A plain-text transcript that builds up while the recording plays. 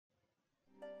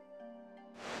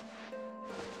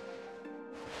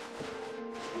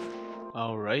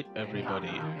Alright,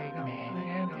 everybody.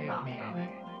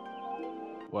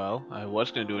 Well, I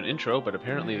was going to do an intro, but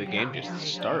apparently the game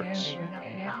just starts.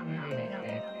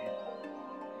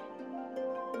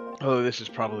 Oh, this is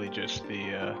probably just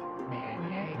the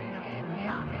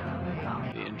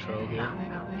intro here.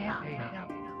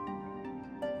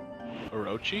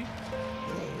 Orochi?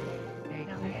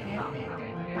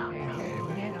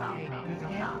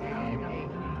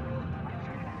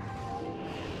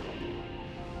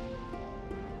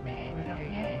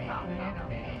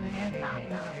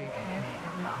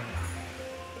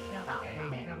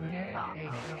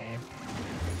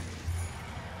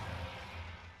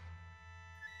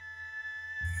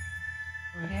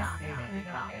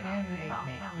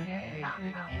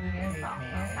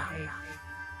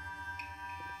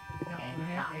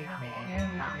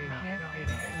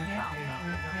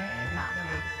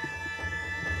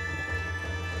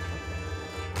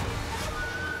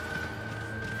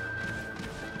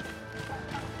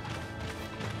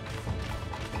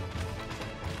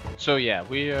 So yeah,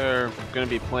 we are going to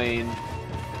be playing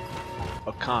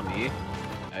Okami.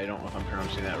 I don't know if I'm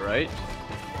pronouncing that right.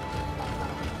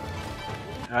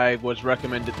 I was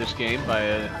recommended this game by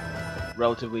a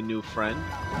relatively new friend.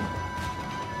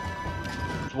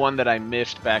 It's one that I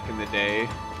missed back in the day.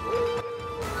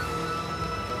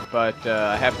 But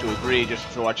I have to agree, just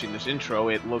for watching this intro,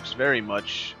 it looks very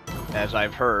much as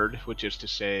I've heard, which is to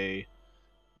say,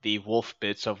 the wolf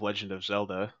bits of Legend of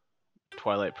Zelda,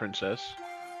 Twilight Princess.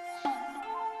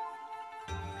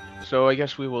 So I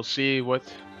guess we will see what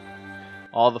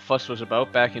all the fuss was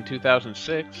about back in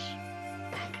 2006.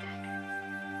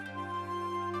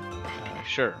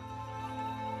 Sure.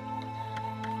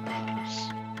 Let's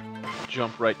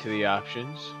jump right to the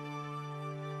options.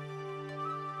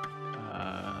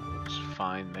 It's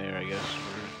fine there, I guess,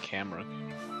 for camera.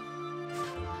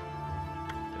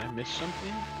 Did I miss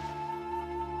something?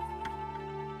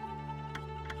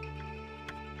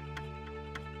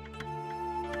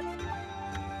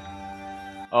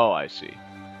 Oh, I see.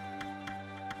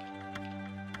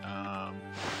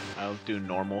 I'll do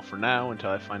normal for now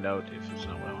until I find out if it's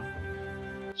not what I want.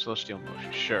 Celestial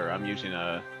motion. Sure, I'm using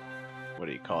a, what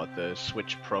do you call it, the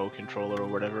Switch Pro controller or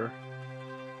whatever.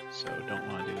 So don't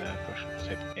want to do that. Push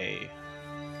type A.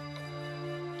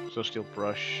 Celestial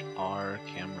brush R,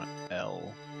 camera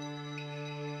L.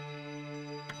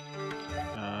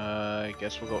 I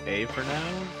guess we'll go A for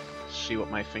now. See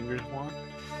what my fingers want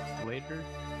later.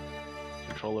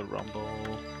 Controller rumble.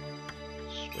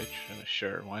 Switch.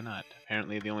 Sure, why not?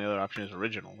 Apparently the only other option is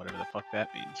original, whatever the fuck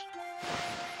that means.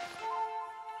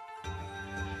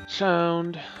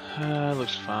 Sound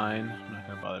looks fine. I'm not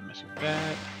gonna bother messing with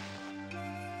that.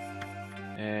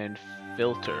 And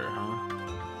filter, huh?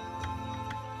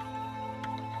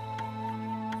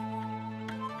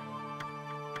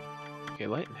 Okay,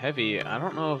 light and heavy. I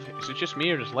don't know if is it just me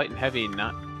or does light and heavy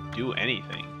not do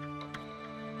anything?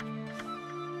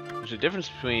 There's a difference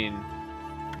between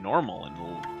normal and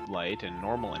light and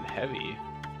normal and heavy.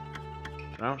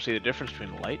 But I don't see the difference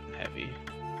between light and heavy.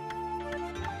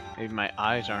 Maybe my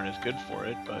eyes aren't as good for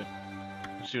it, but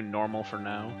let's do normal for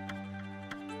now.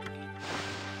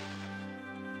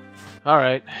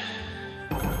 Alright.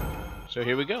 So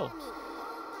here we go.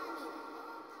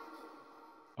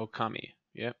 Okami.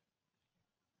 Yep.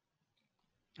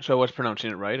 So I was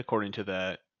pronouncing it right according to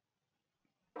that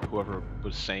whoever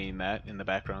was saying that in the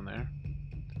background there.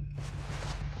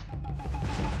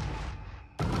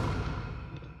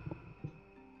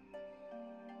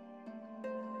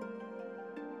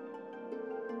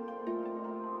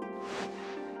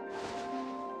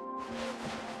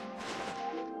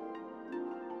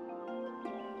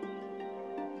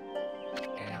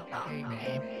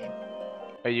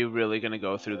 Are you really going to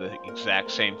go through the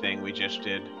exact same thing we just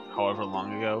did however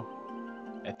long ago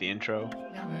at the intro?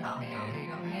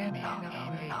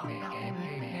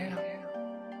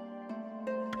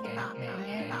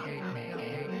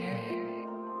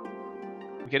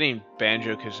 I'm getting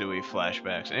Banjo-Kazooie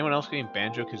flashbacks. Anyone else getting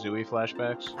Banjo-Kazooie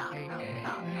flashbacks?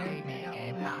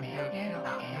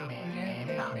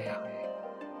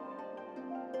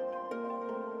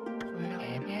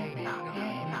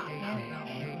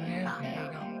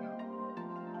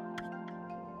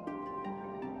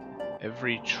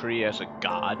 Every tree has a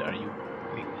god? Are you...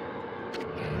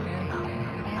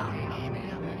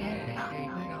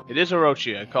 It is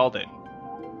Orochi, I called it.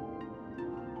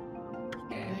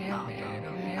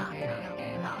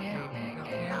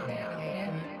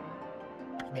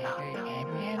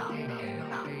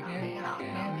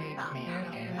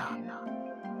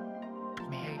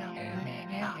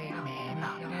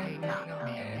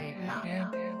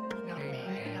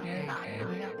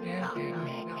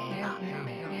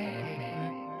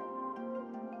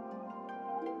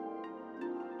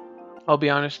 I'll be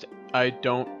honest, I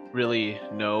don't really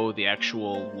know the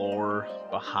actual lore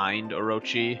behind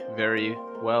Orochi very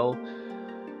well.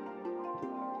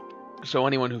 So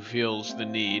anyone who feels the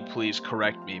need, please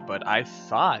correct me, but I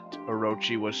thought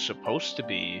Orochi was supposed to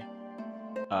be,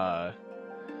 I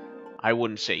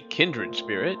wouldn't say kindred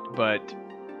spirit, but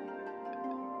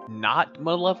not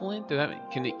malevolent?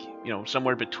 Can it,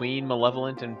 somewhere between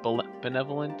malevolent and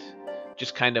benevolent?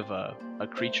 Just kind of a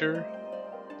creature?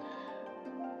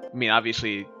 I mean,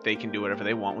 obviously, they can do whatever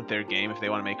they want with their game. If they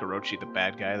want to make Orochi the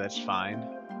bad guy, that's fine.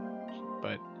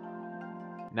 But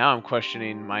now I'm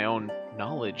questioning my own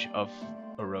knowledge of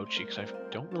Orochi, because I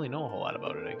don't really know a whole lot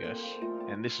about it, I guess.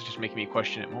 And this is just making me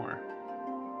question it more.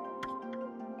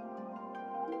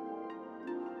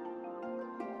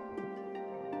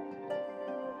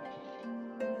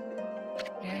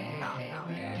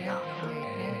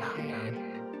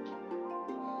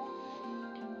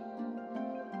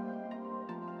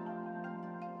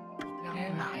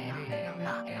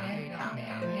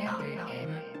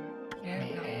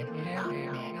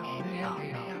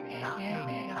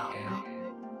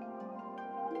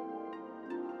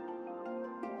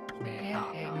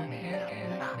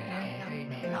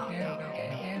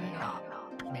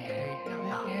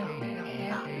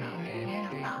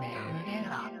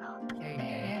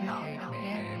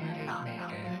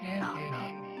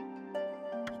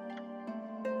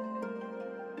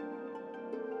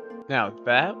 Now,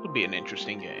 that would be an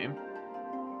interesting game.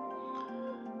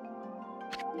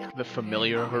 The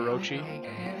familiar of Orochi.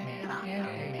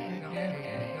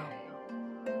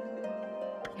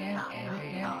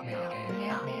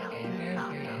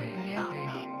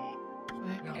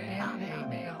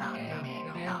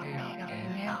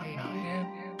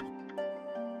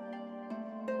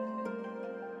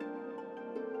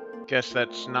 Guess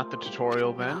that's not the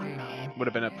tutorial then. Would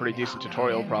have been a pretty decent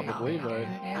tutorial probably, but...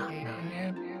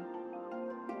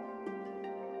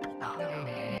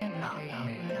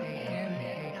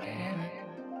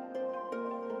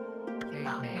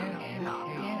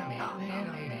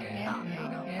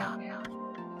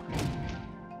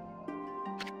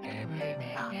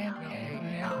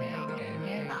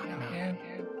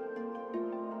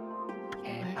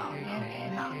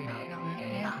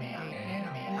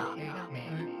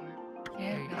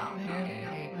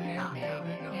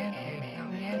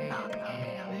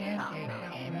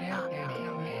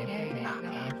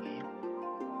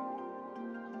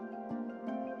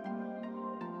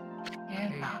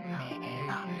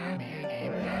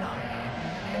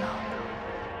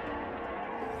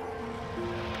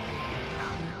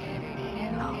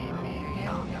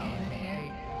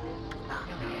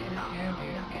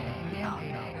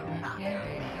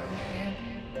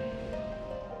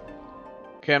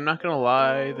 Okay, I'm not gonna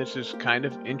lie, this is kind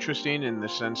of interesting in the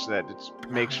sense that it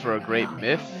makes for a great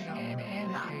myth,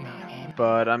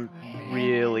 but I'm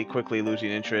really quickly losing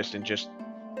interest and just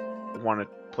want to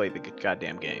play the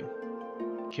goddamn game.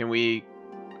 Can we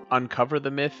uncover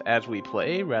the myth as we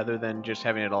play, rather than just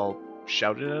having it all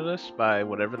shouted at us by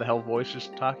whatever the hell voice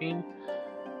is talking?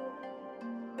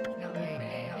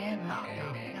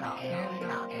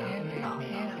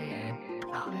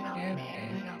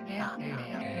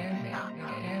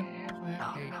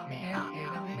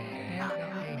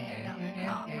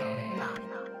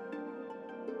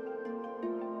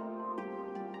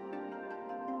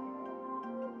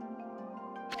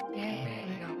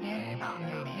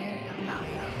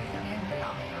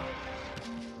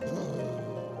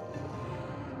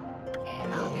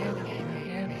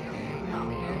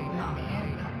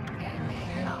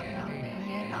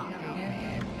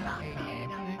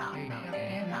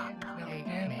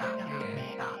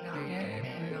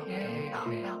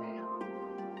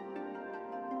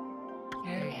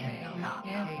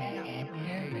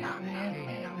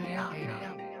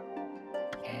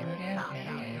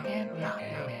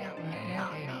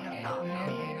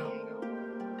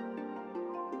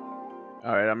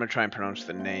 Alright, I'm gonna try and pronounce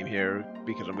the name here,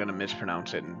 because I'm gonna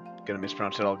mispronounce it, and gonna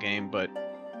mispronounce it all game, but...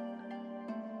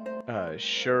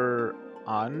 Shiranui?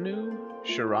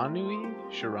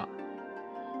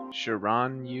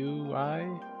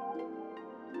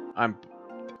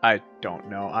 I don't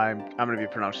know. I'm gonna be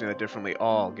pronouncing that differently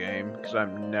all game, because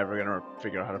I'm never gonna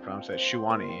figure out how to pronounce that.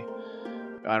 Shuani.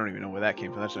 I don't even know where that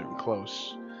came from. That's not even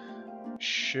close.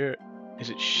 Is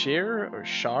it Shir or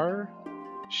Shar?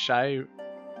 Shai.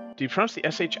 Do you pronounce the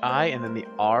SHI and then the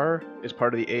R is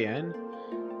part of the AN?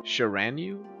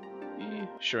 Shiranyu?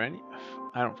 Shiranyu?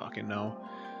 I don't fucking know.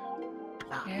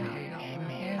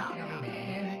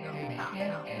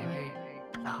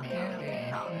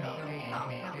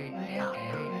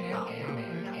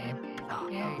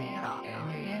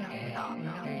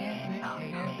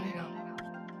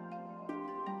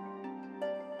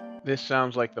 This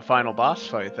sounds like the final boss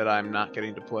fight that I'm not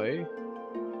getting to play.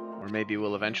 Or maybe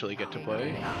we'll eventually get to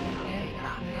play.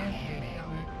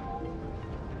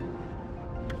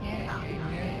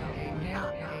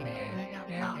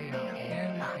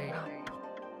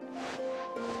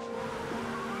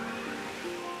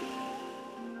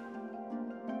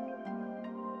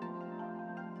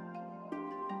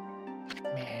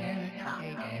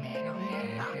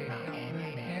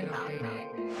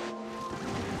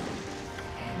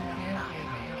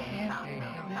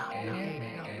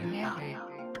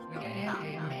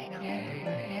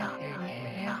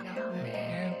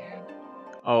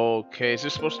 Okay, is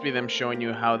this supposed to be them showing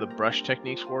you how the brush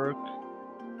techniques work?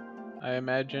 I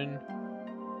imagine.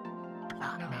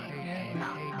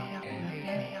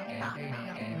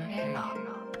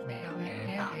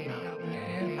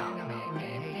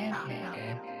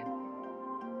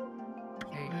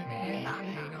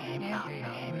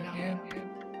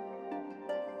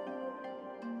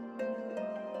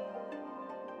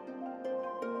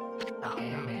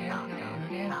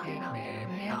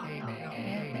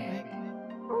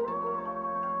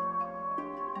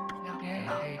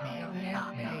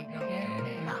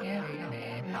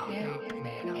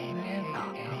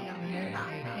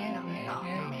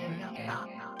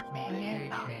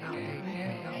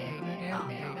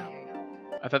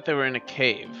 I thought they were in a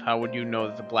cave. How would you know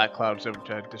that the black clouds had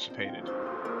dissipated?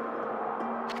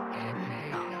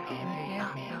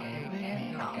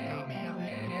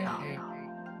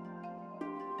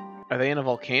 Are they in a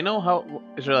volcano? How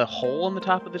is there a hole in the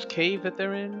top of this cave that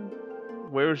they're in?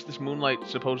 Where is this moonlight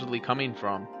supposedly coming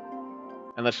from?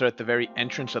 Unless they're at the very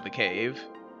entrance of the cave.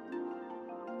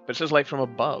 But it says light from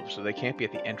above, so they can't be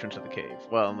at the entrance of the cave.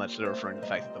 Well, unless they're referring to the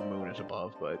fact that the moon is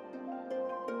above, but...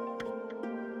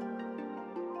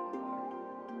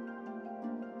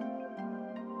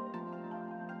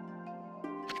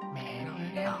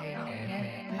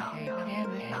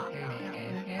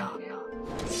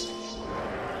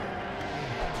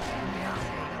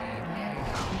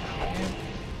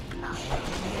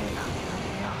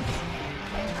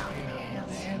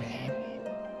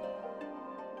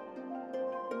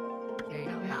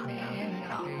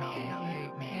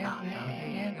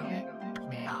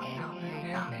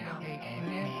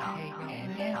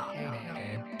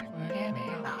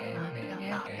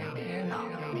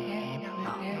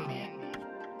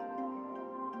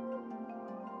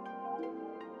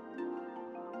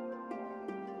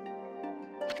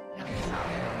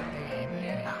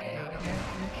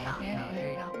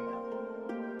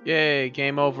 Yay,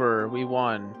 game over. We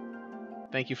won.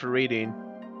 Thank you for reading.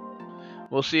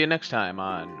 We'll see you next time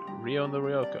on Reown the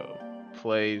Rojko.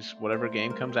 Plays whatever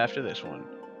game comes after this one.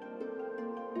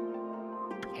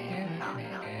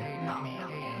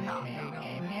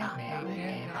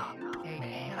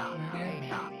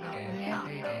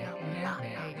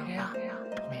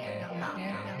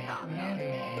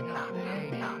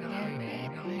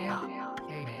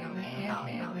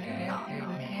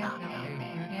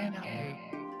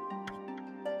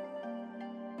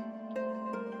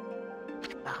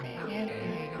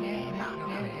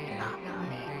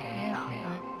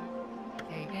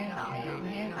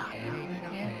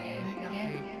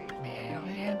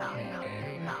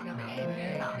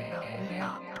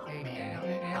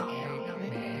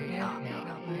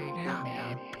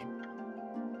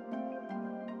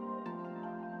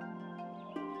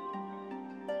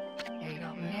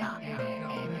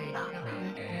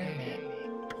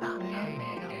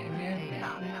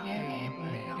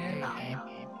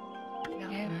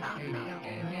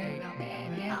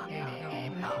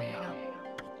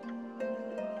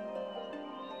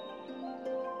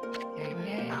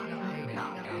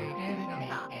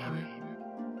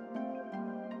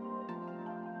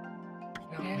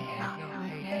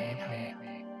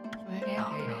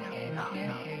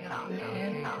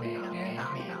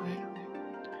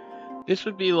 This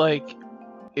would be like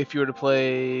if you were to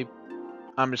play...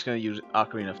 I'm just going to use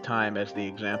Ocarina of Time as the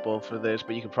example for this,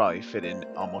 but you could probably fit in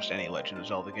almost any Legend of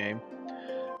Zelda game.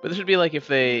 But this would be like if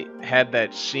they had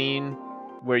that scene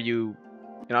where you,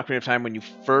 in Ocarina of Time, when you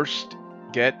first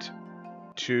get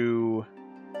to...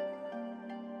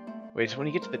 Wait, it's when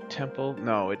you get to the temple?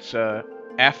 No, it's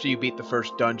after you beat the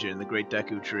first dungeon, the Great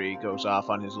Deku Tree goes off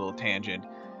on his little tangent.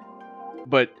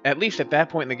 But at least at that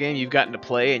point in the game, you've gotten to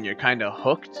play and you're kind of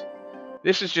hooked.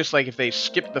 This is just like if they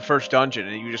skipped the first dungeon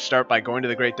and you just start by going to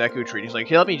the Great Deku Tree. He's like,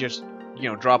 hey, let me just, you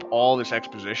know, drop all this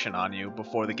exposition on you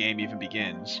before the game even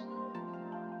begins.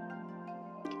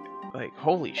 Like,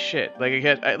 holy shit. Like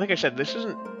I said, this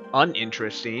isn't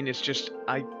uninteresting. It's just,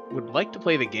 I would like to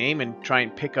play the game and try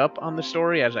and pick up on the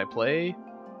story as I play.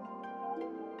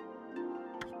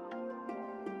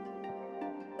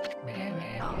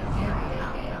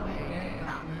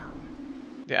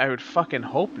 I would fucking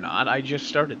hope not. I just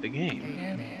started the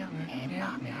game.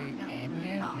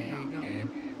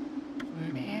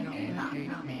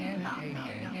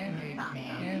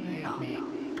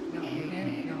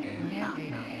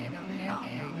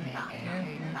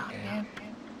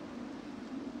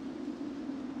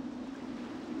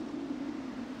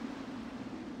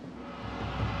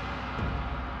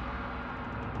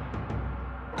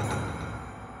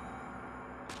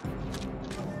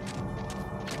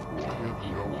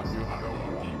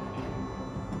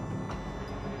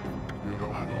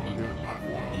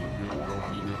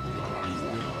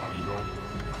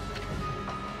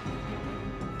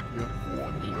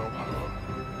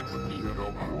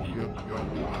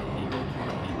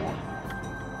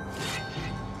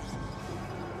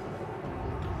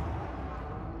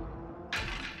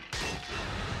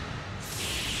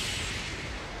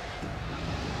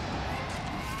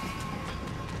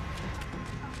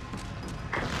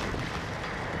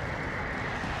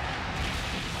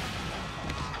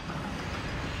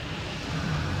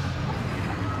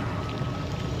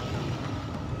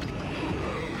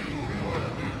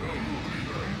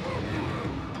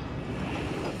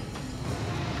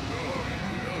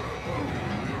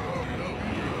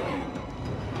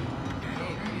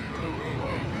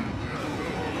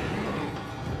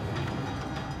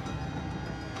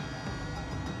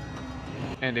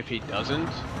 And if he doesn't?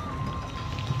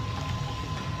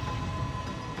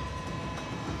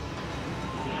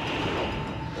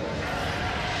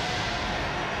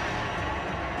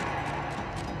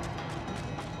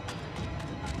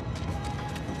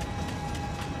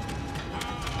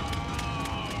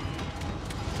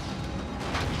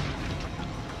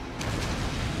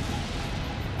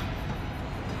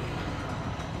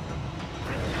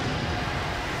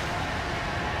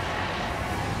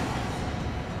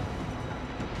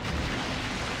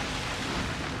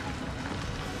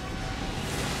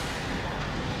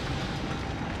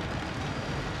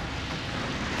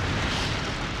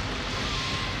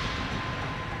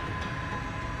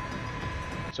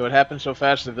 So it happened so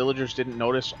fast the villagers didn't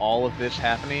notice all of this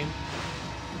happening?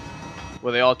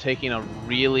 Were they all taking a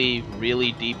really,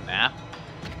 really deep nap?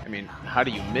 I mean, how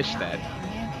do you miss that?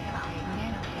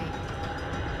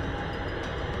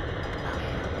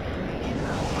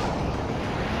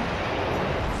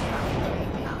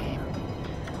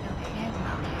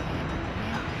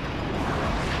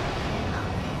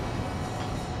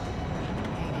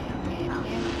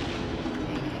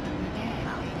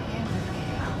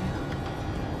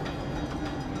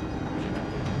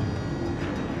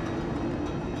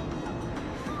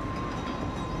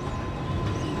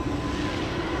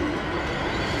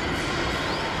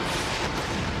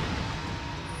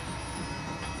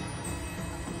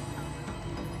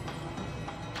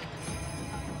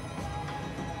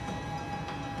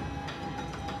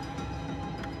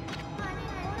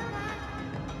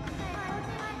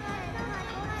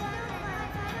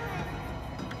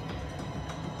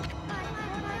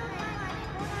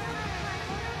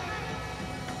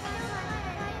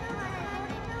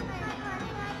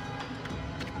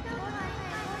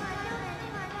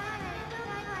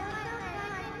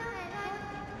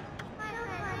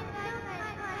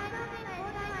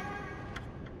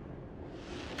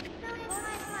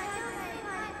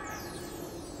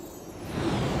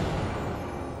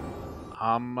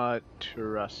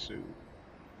 Amaterasu.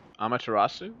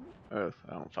 Amaterasu? I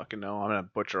don't fucking know. I'm gonna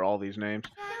butcher all these names.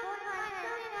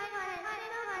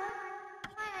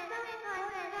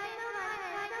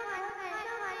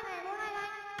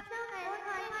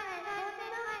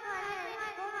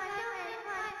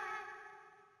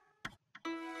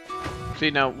 See,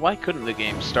 now, why couldn't the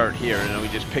game start here and we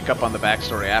just pick up on the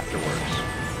backstory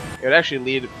afterwards? It would actually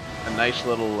lead a nice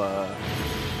little,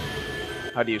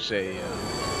 how do you say,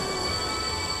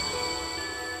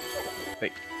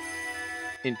 like,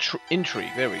 intrigue.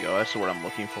 There we go, that's the word I'm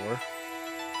looking for.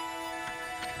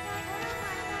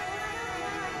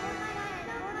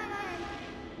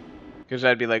 Because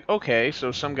I'd be like, okay,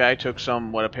 so some guy took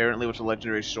what apparently was a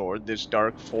legendary sword, this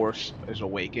dark force is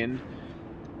awakened,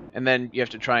 and then you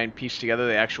have to try and piece together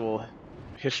the actual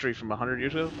history from 100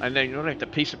 years ago, and then you don't have to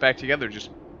piece it back together, just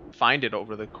find it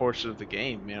over the course of the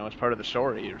game, you know, as part of the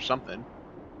story or something.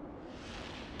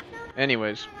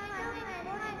 Anyways.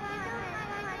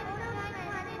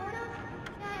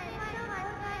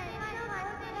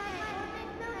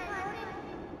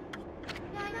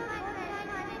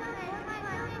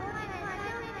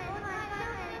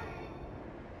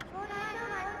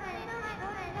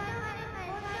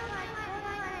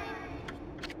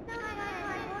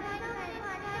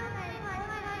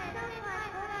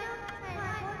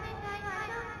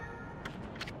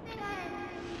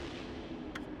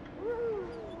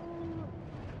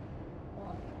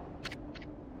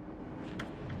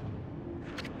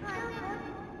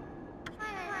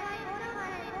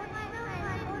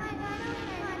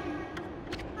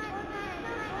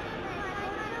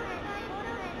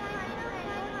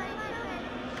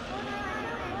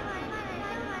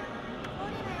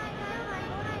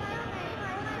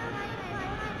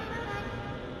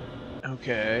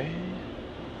 Okay.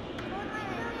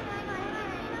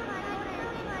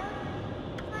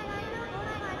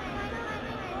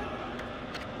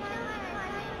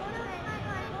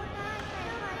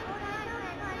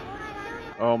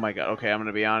 Oh my god, okay, I'm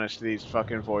gonna be honest, these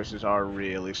fucking voices are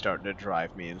really starting to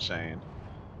drive me insane.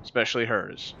 Especially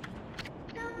hers.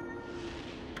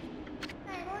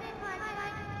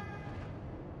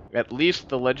 At least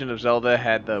The Legend of Zelda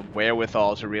had the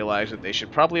wherewithal to realize that they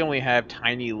should probably only have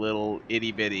tiny little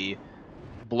itty-bitty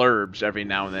blurbs every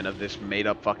now and then of this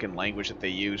made-up fucking language that they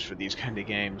use for these kind of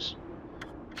games.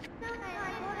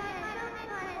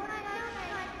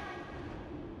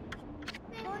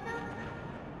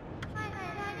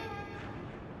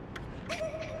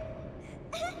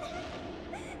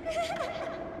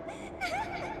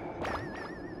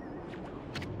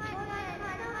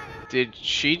 Did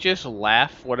she just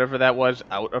laugh whatever that was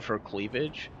out of her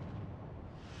cleavage?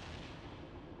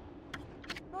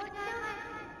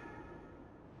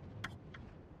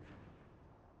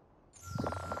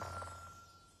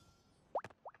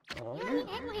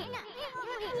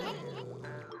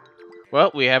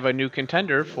 Well, we have a new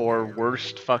contender for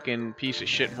worst fucking piece of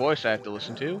shit voice I have to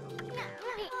listen to.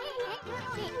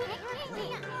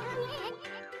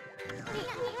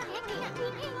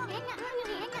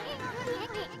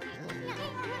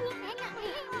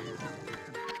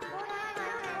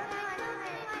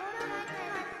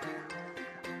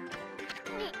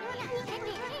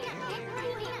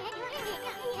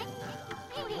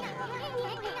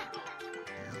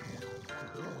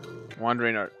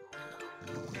 Wandering Art.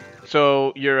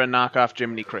 So, you're a knockoff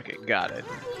Jiminy Cricket. Got it.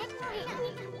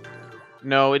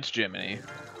 No, it's Jiminy.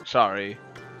 Sorry.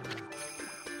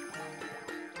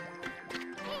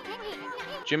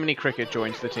 Jiminy Cricket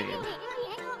joins the team.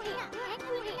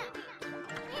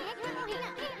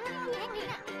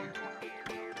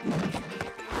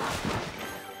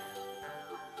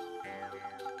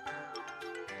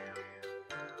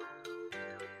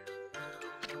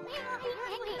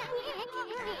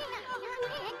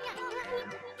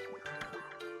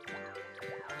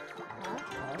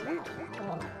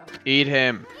 Eat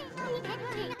him.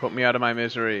 Put me out of my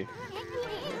misery.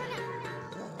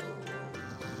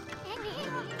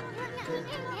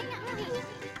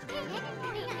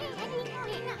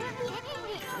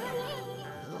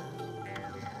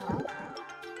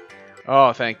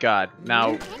 Oh, thank God.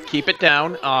 Now, keep it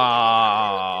down.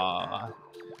 Ah.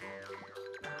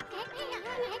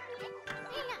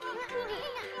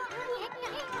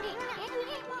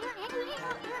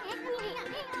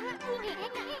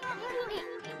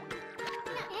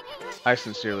 I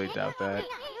sincerely doubt that.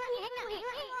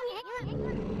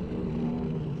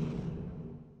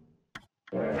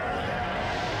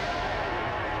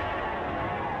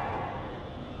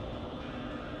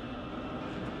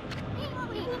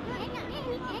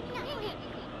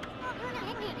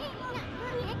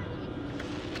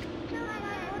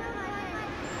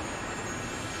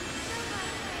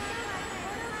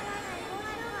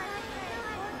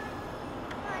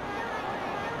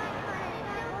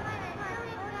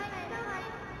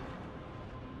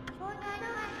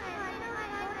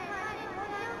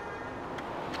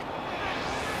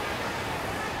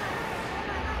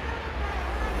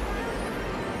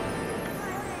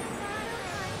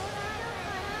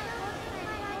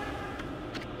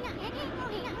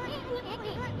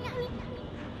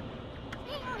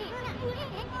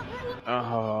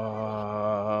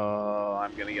 Oh,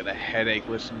 I'm gonna get a headache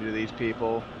listening to these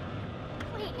people.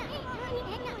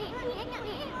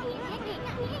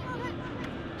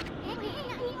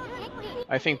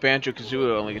 I think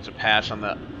Banjo-Kazooie only gets a pass on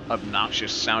the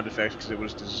obnoxious sound effects because it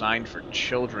was designed for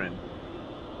children.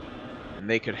 And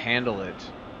they could handle it.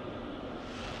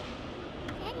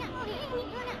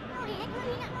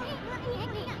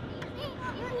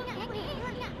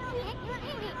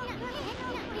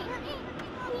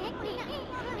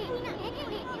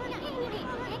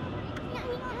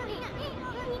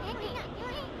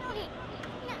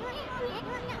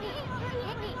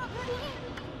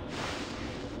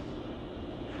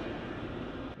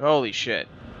 Holy shit.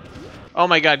 Oh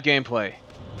my god, gameplay.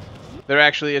 There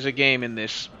actually is a game in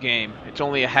this game. It's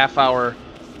only a half hour,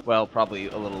 well, probably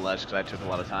a little less because I took a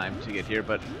lot of time to get here,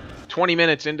 but 20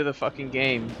 minutes into the fucking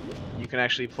game, you can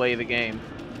actually play the game.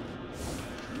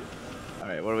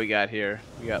 Alright, what do we got here?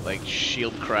 We got like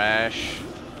shield crash,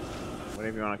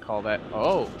 whatever you want to call that.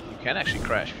 Oh, you can actually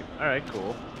crash. Alright,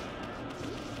 cool.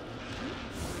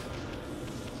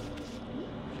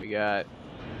 We got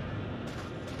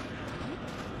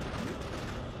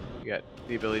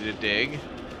the ability to dig.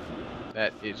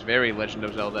 That is very Legend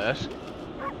of Zelda-esque.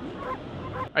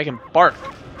 I can bark.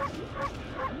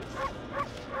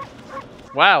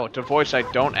 Wow, it's a voice I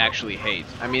don't actually hate.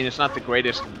 I mean, it's not the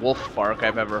greatest wolf bark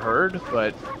I've ever heard,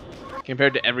 but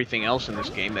compared to everything else in this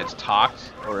game that's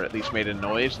talked, or at least made a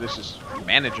noise, this is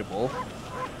manageable.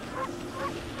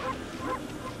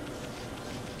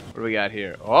 What do we got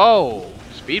here? Oh,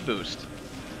 speed boost,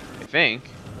 I think.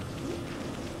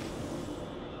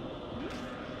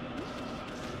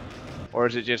 Or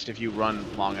is it just if you run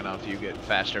long enough, you get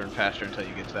faster and faster until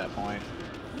you get to that point?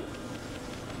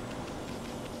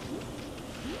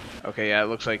 Okay, yeah, it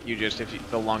looks like you just,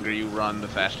 the longer you run, the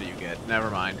faster you get.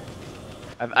 Never mind.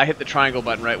 I hit the triangle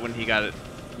button right when he got it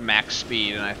max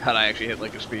speed, and I thought I actually hit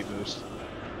like a speed boost.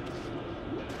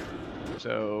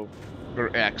 So,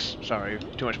 or X, sorry,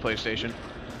 too much PlayStation.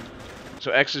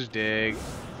 So X is dig,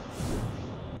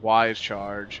 Y is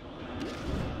charge,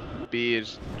 B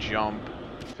is jump,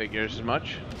 figures as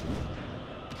much.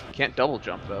 Can't double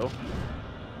jump though.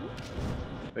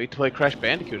 We get to play Crash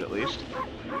Bandicoot at least.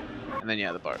 And then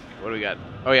yeah, the bark. What do we got?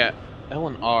 Oh yeah, L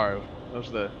and R. That's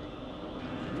the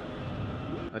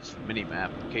mini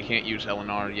map. Okay, can't use L and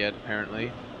R yet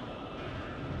apparently.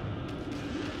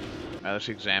 Alright, let's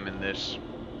examine this.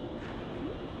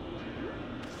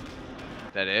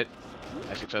 Is that it?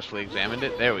 I successfully examined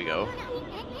it. There we go.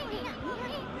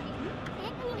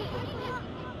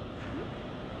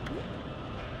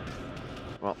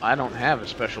 Well, I don't have a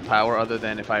special power other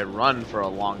than if I run for a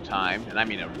long time, and I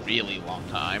mean a really long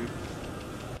time,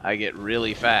 I get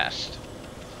really fast.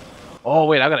 Oh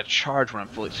wait, I gotta charge when I'm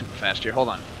fully super fast here. Hold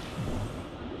on.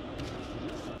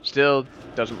 Still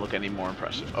doesn't look any more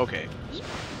impressive. Okay.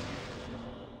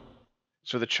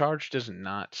 So the charge does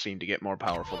not seem to get more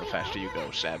powerful the faster you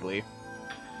go, sadly.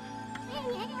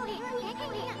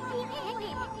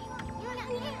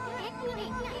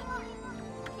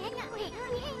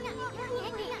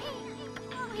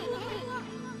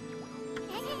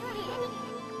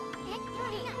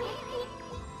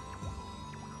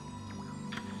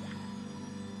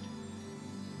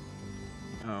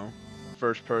 Oh,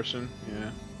 first person?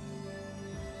 Yeah.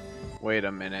 Wait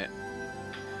a minute.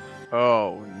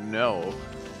 Oh, no.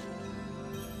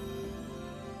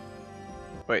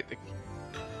 Wait,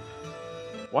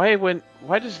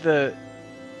 why does the...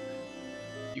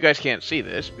 You guys can't see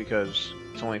this because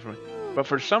it's only from... But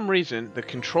for some reason, the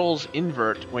controls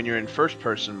invert when you're in first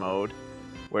person mode,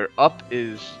 where up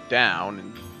is down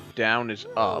and down is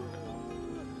up.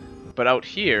 But out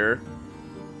here,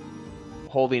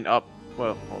 holding up...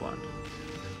 Well, hold on.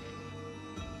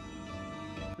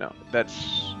 No,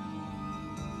 that's...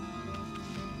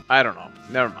 I don't know.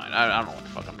 Never mind. I don't know what the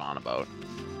fuck I'm on about.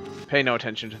 Pay no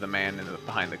attention to the man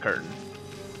behind the curtain.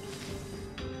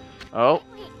 Oh,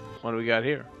 what do we got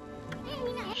here?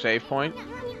 Save point?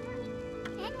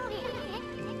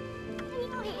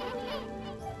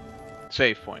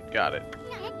 Save point, got it.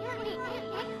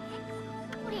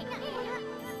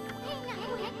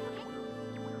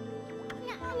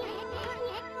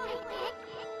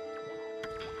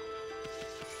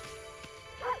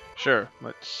 Sure,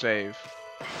 let's save.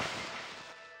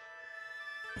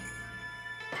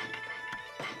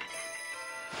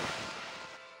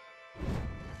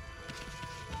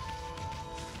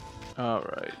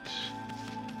 Alright.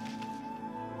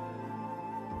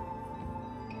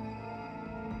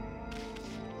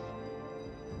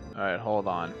 Alright, hold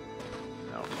on.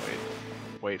 No, wait.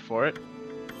 Wait for it.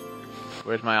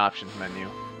 Where's my options menu?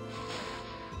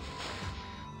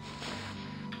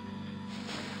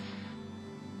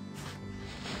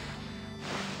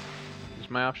 Is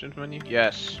my options menu?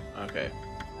 Yes. Okay.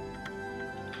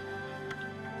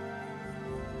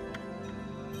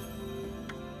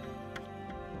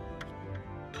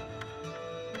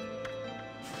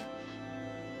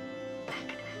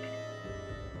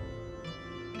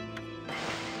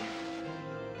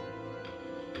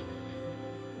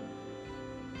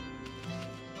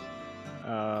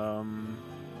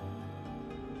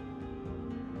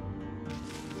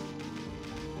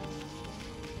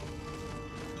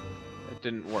 It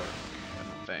didn't work, I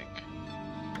don't think.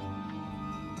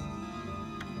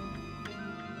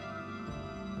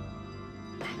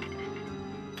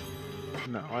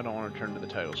 No, I don't want to return to the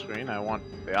title screen. I want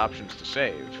the options to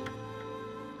save.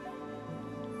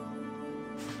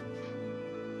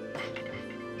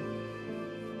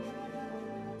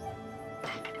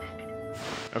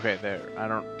 Okay, there.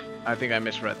 I think I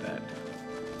misread that.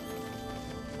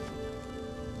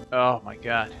 Oh my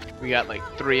god. We got like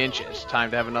 3 inches. Time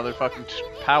to have another fucking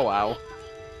powwow.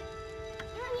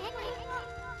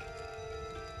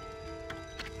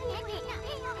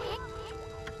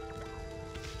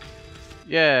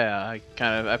 Yeah,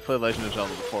 I played Legend of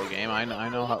Zelda before game. I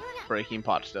know how breaking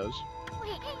pots does.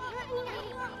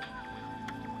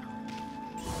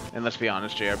 And let's be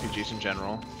honest, JRPGs in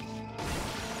general.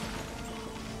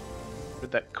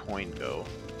 Where'd that coin go?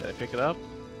 Did I pick it up?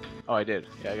 Oh, I did.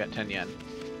 Yeah, I got 10 yen.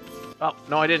 Oh,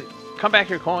 no, I didn't. Come back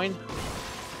here, coin!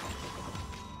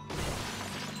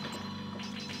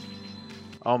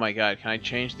 Oh my god, can I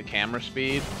change the camera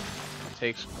speed? It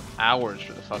takes hours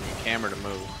for the fucking camera to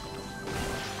move.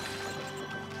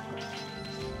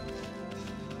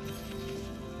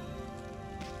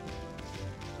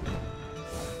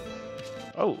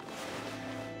 Oh!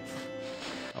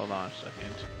 Hold on a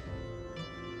second.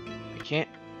 I can't...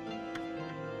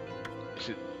 Is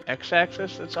it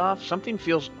X-axis that's off? Something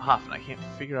feels off and I can't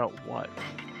figure out what.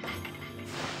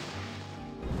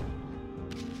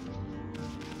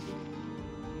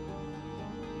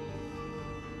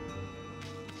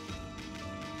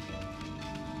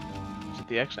 Is it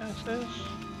the X-axis?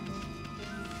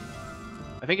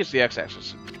 I think it's the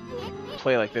X-axis.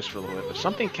 Play like this for a little bit, but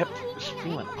something kept just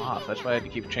feeling off. That's why I had to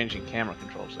keep changing camera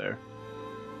controls there.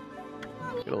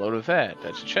 Get a load of that.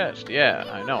 That's a chest. Yeah,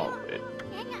 I know.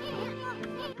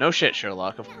 No shit,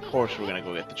 Sherlock. Of course we're gonna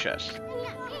go get the chest.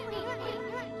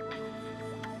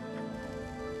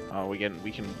 Oh, we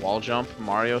can wall jump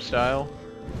Mario style.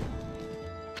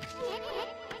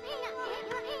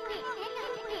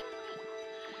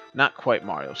 Not quite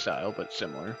Mario style, but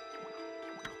similar.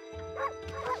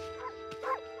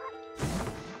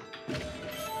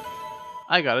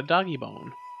 I got a doggy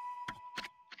bone.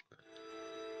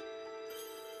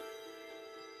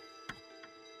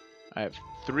 I have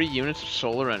 3 units of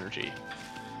solar energy.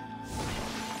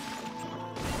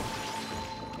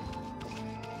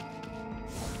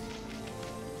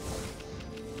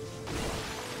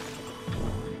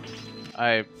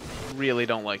 I really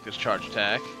don't like this charge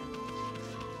attack.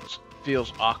 It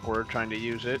feels awkward trying to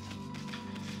use it.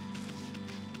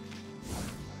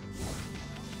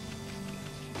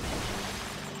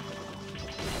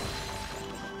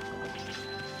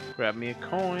 Grab me a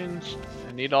coins.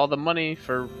 I need all the money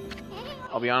for...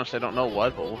 I'll be honest, I don't know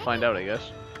what, but we'll find out, I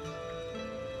guess.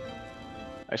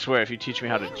 I swear, if you teach me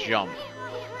how to jump...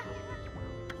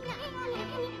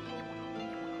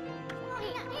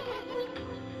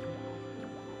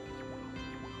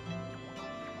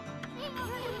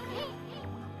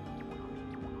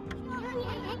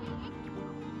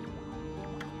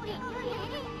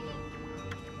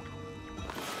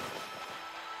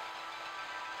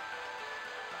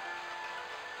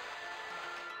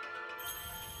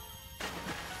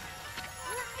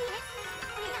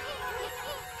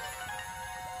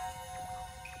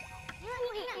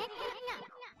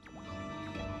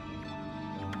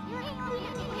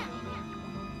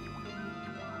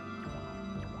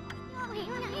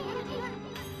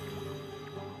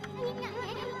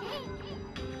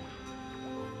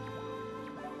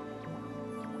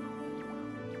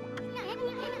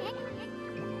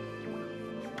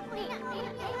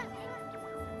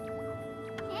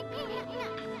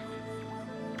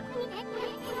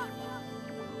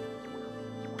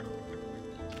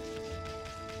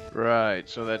 Right,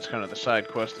 so that's kind of the side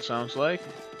quest, it sounds like,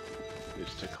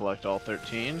 is to collect all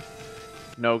 13.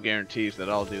 No guarantees that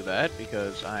I'll do that,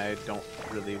 because I don't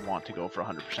really want to go for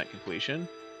 100% completion.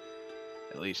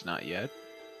 At least not yet.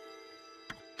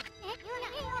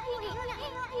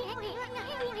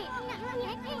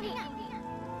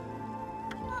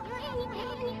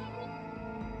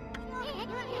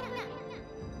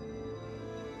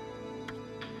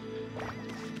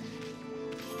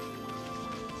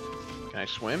 Can I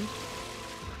swim?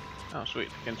 Oh, sweet.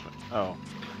 I can swim. Oh.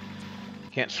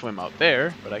 Can't swim out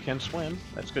there, but I can swim.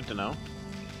 That's good to know.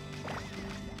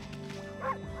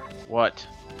 What?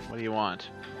 What do you want?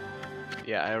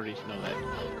 Yeah, I already know that.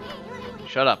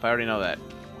 Shut up, I already know that.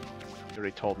 You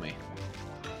already told me.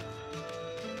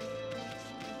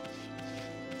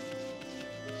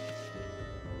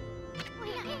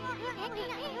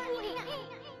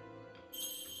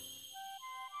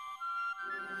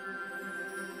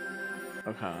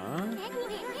 Okay.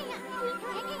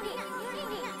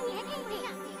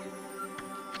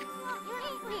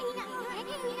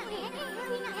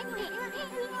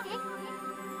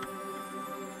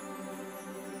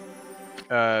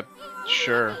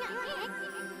 Sure.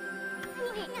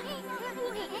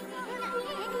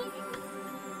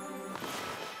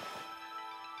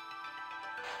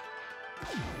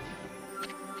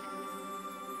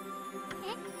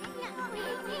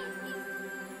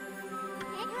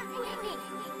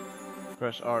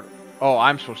 Press R. Oh,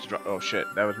 I'm supposed to draw. Oh shit,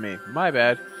 that was me. My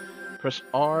bad. Press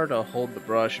R to hold the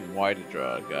brush and Y to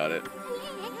draw. Got it.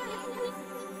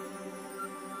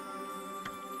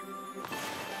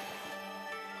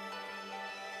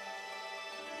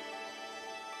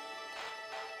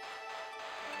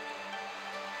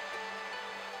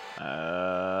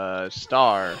 a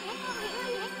star.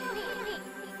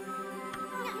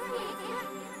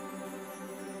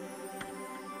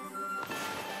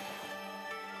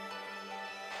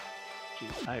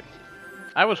 Jeez,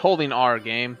 I was holding R,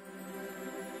 game.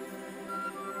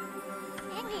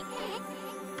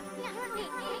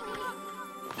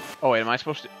 Oh wait, am I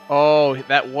supposed to? Oh,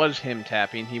 that was him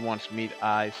tapping. He wants me to.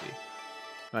 I see.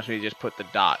 He wants me to just put the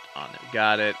dot on it.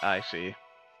 Got it. I see.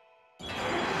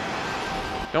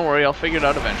 Don't worry, I'll figure it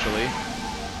out eventually.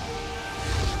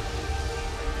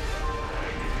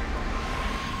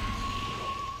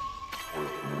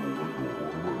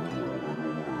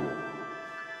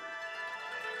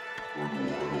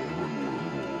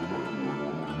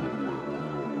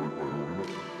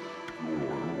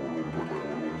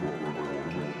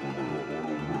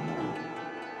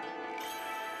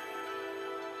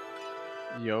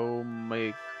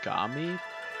 Yomigami?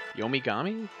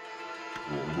 Yomigami?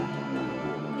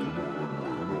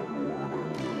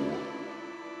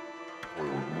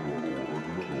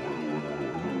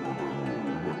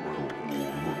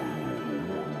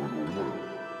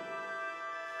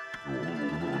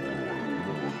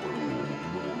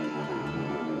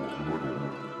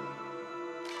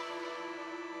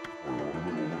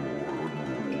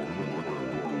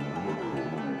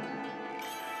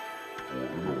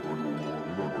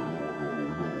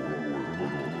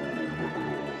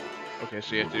 Okay,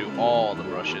 so you have to do all the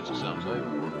brushes, it sounds like.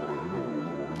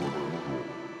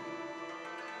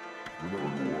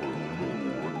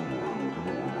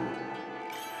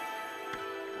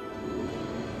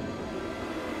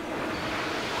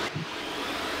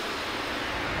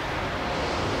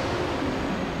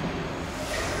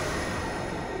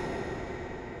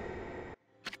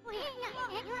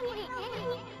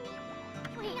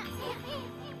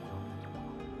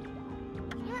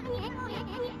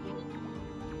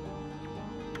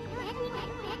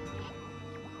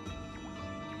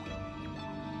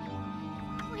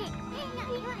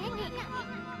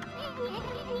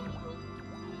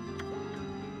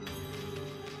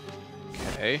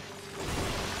 Okay.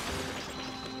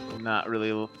 Not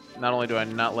only do I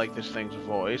not like this thing's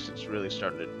voice, it's really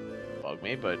starting to bug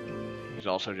me, but he's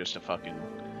also just a fucking...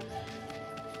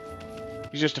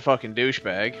 He's just a fucking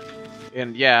douchebag.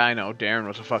 And yeah, I know, Darren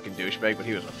was a fucking douchebag, but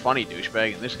he was a funny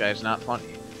douchebag, and this guy's not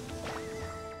funny.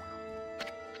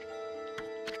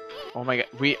 Oh my god,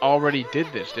 we already did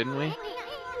this, didn't we?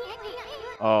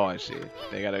 Oh, I see.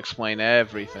 They gotta explain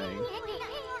everything.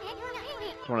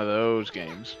 It's one of those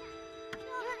games.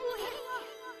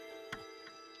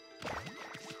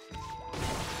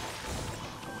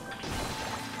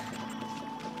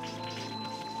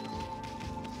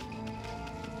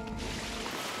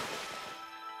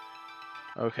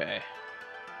 Okay.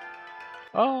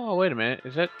 Oh, wait a minute.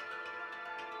 Is that...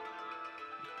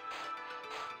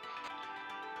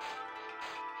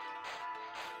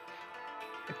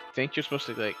 I think you're supposed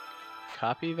to, like,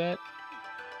 copy that?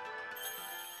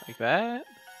 Like that?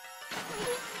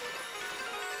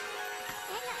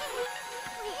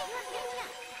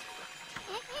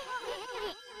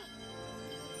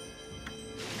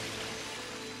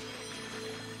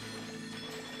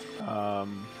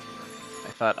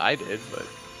 I thought I did, but...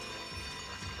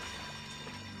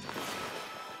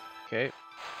 Okay.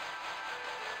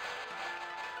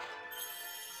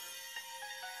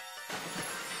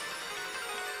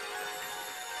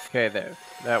 Okay, there.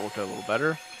 That worked a little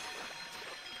better.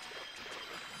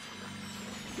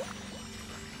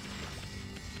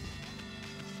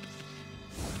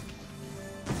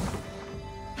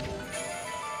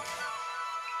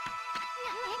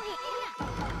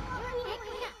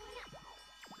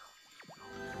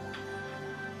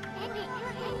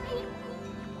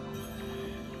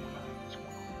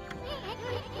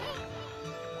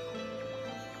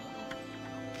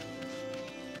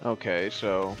 Okay,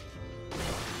 so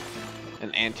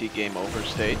an anti-game over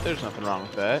state. There's nothing wrong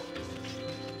with that.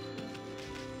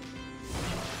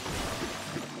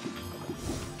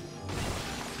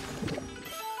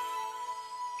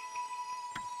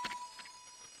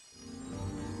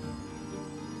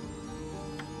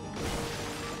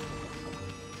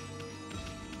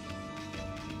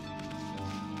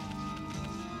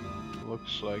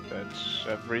 Looks like that's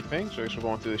everything. So I guess we're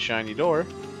going through the shiny door.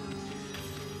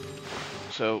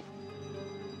 So,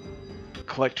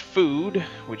 collect food,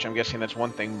 which I'm guessing that's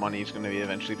one thing money is going to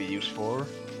eventually be used for.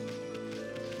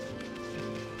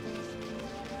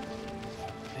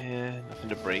 And nothing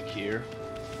to break here.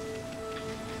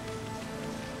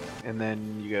 And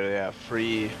then you gotta have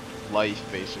free life,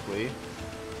 basically.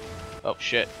 Oh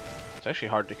shit. It's actually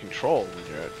hard to control when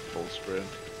you're at full sprint.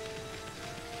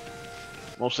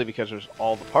 Mostly because there's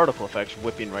all the particle effects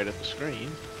whipping right at the screen.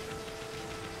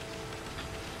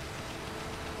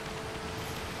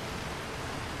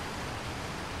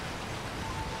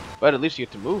 But at least you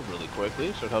get to move really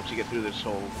quickly, so it helps you get through this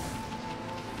whole...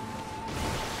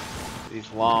 these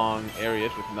long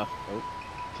areas with nothing... Oh,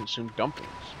 consume dumplings.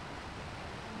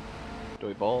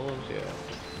 Doy balls, yeah.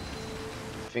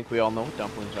 I think we all know what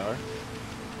dumplings are.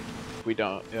 If we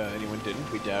don't, anyone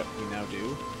didn't, we now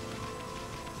do.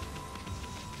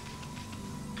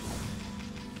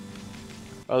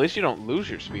 Well, at least you don't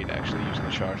lose your speed actually using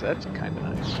the charge. That's kind of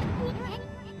nice.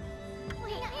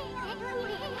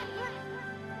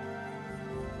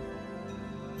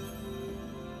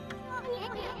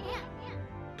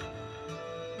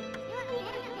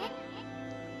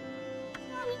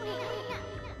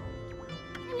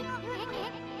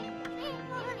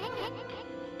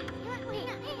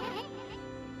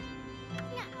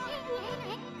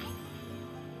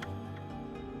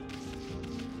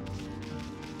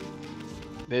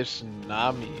 This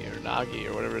Nami or Nagi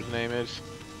or whatever his name is,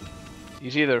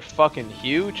 he's either fucking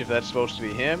huge if that's supposed to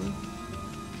be him,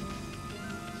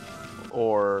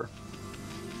 or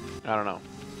I don't know.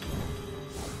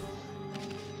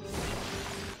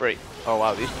 Great. Oh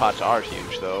wow, these pots are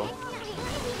huge though.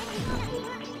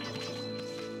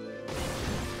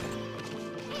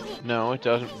 No, it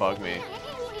doesn't bug me.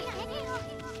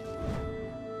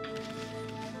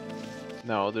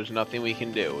 No, there's nothing we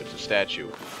can do. It's a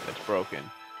statue that's broken.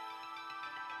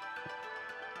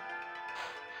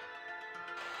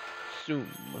 Zoom.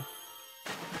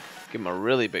 Give him a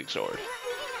really big sword.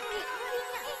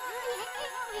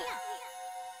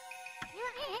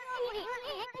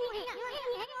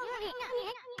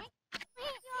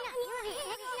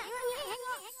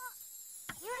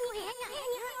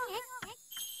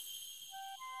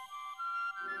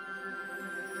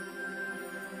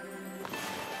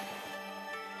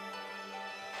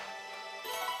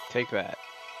 Take that.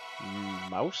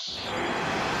 Mouse?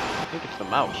 I think it's the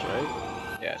mouse, right?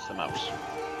 Yeah, it's the mouse.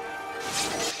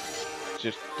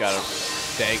 Just got a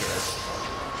dagger.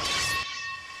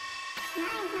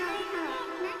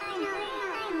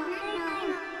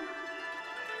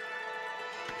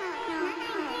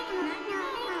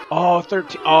 Oh,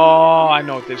 13. Oh, I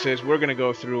know what this is. We're gonna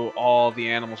go through all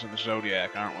the animals of the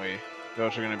Zodiac, aren't we?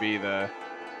 Those are gonna be the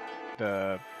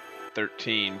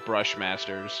 13 brush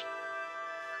masters.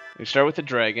 We start with the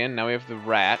dragon, now we have the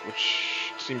rat,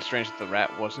 which seems strange that the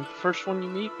rat wasn't the first one you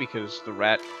meet, because the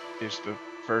rat is the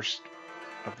first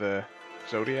of the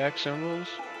Zodiac symbols.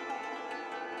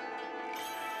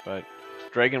 But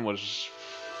dragon was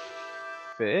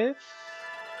 5th?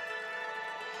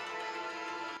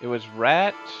 It was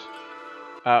rat...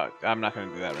 I'm not going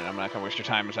to do that right now. I'm not going to waste your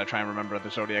time as I try and remember the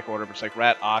Zodiac order, but it's like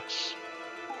rat, ox...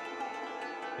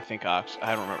 I think ox.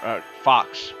 I don't remember.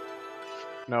 Fox.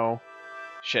 No.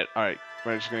 Shit, alright.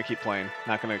 We're just gonna keep playing.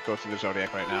 Not gonna go through the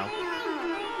Zodiac right now.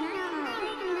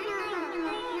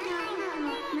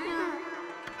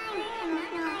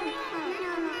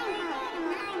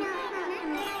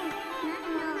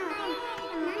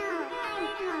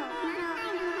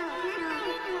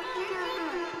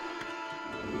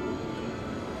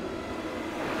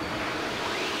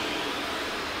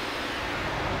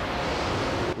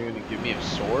 You're gonna give me a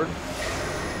sword?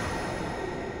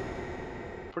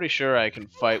 Pretty sure I can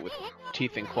fight with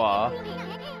teeth and claw.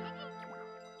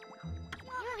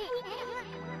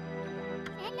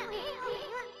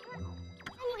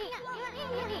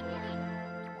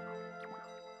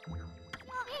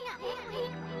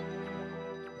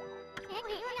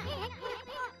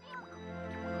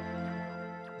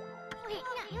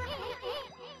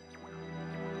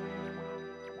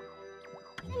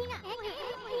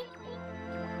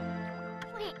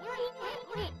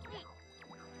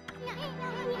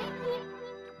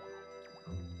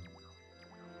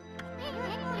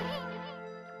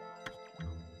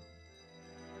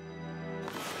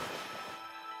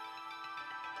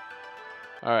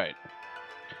 Alright.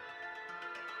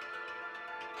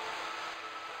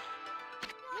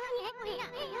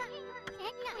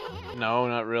 No,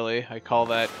 not really. I call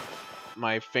that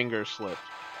my finger slipped.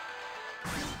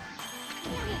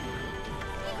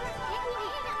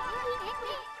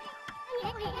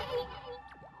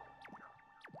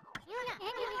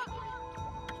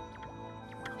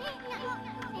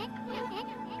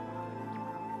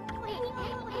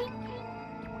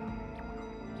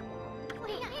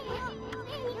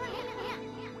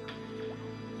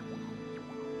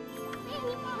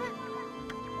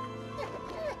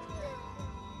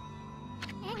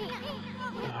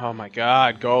 Oh my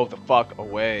god, go the fuck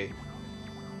away.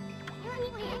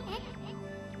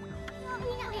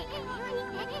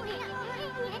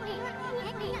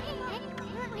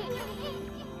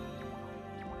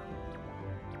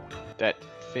 That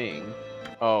thing.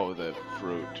 Oh, the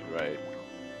fruit, right.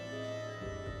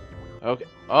 Okay.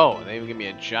 Oh, and they even give me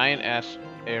a giant ass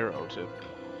arrow to.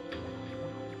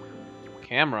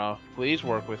 Camera, please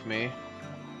work with me.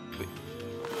 Please.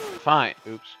 Fine.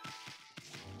 Oops.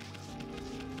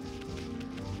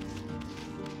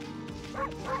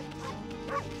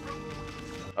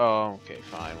 Oh, okay,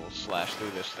 fine. We'll slash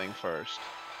through this thing first.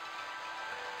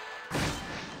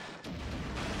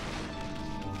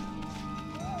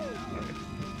 Okay.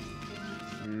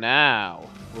 Now,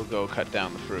 we'll go cut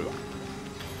down the fruit.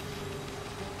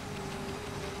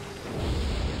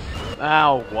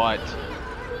 Ow, what?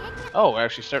 Oh, we're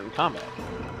actually starting combat.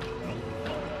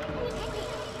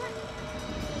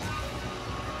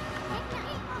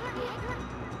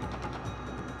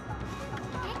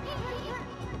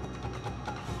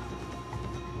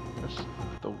 Press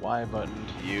the Y button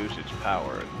to use its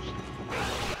power.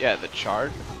 Yeah, the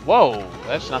charge? Whoa,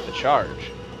 that's not the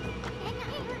charge.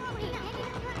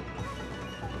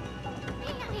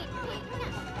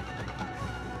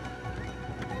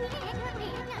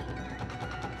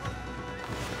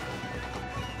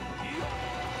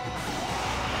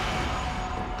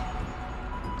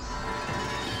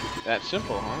 That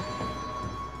simple,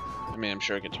 huh? I mean, I'm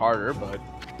sure it gets harder, but...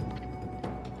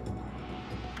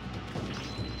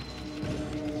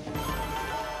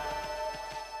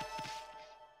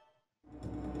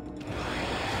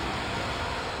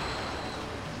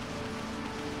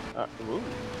 ooh.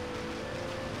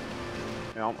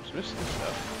 I almost missed this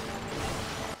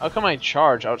stuff. How come I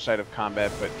charge outside of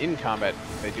combat, but in combat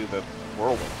I do the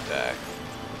whirlwind attack?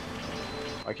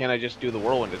 Why can't I just do the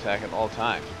whirlwind attack at all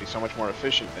times? It'd be so much more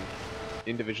efficient than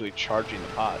individually charging the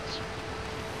pods.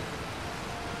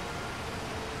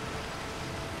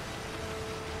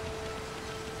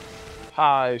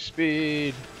 High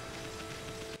speed!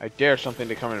 I dare something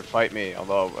to come in and fight me,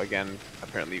 although, again,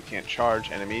 apparently you can't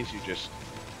charge enemies, you just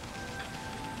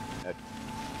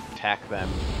attack them.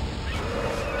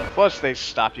 Plus, they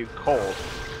stop you cold.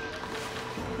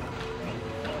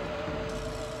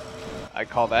 I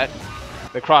call that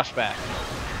the crossback.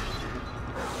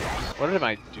 What am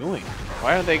I doing?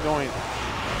 Why are they going...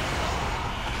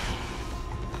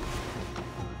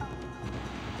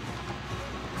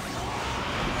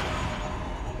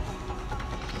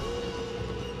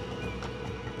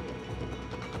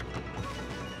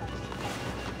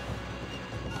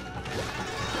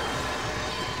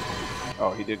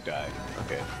 Oh, he did die.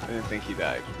 Okay. I didn't think he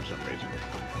died for some reason.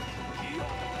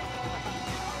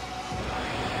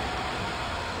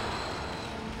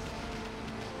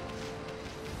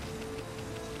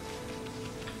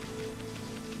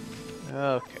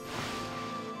 Okay.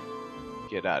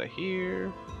 Get out of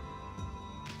here.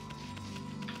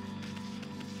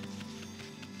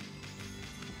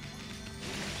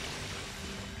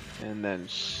 And then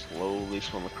slowly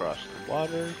swim across the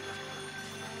water.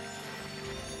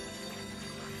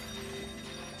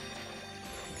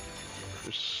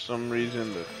 For some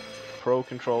reason, the Pro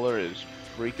controller is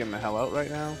freaking the hell out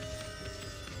right now.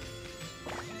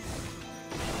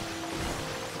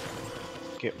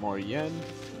 Get more yen.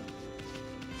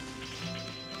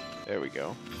 There we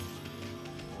go.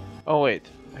 Oh wait,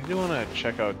 I do want to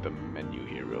check out the menu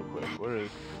here real quick. Where is...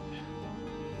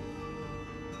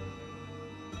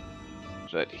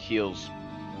 So that heals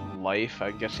life.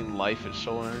 I'm guessing life is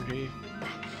soul energy.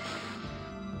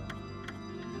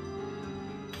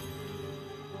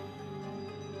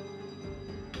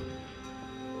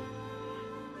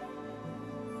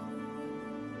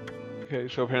 Okay,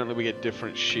 so apparently we get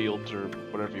different shields or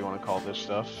whatever you want to call this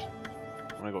stuff.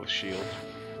 I'm gonna go with shields.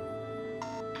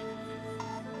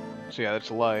 So yeah,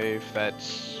 that's life,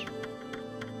 that's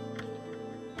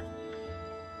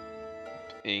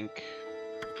ink,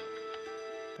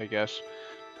 I guess.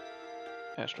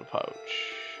 Astral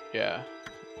pouch, yeah.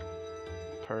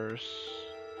 Purse,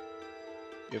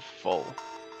 if full.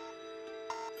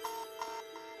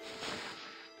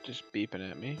 Just beeping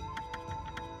at me.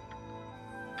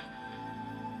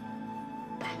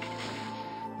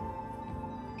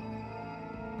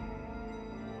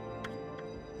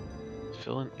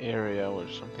 Fill an area where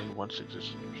something once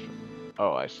existed.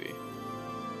 Oh, I see.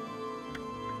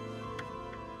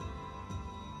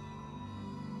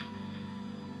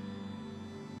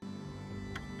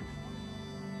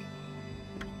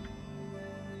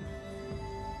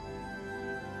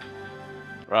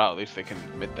 Wow, at least they can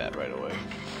admit that right away.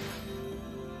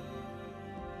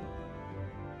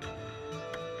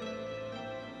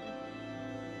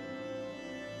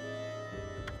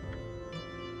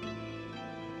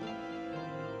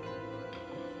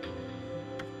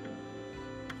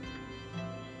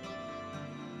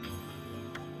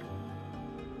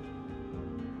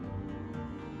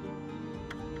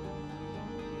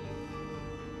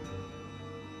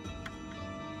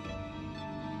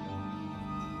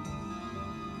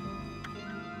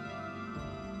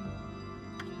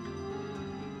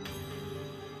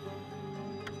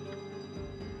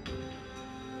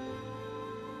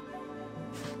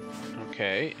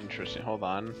 Okay, interesting. Hold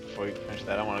on. Before you finish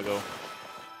that, I want to go...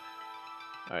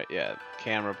 Alright, yeah.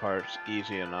 Camera part's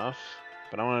easy enough.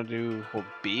 But I want to do... Hold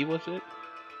B, was it?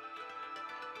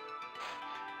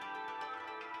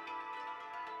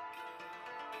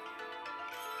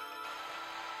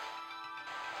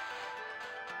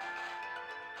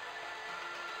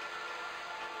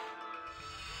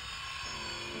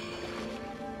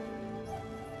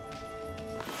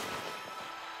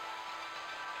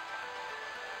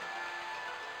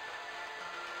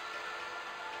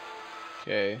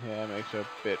 Okay, yeah, it makes it a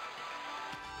bit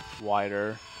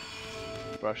wider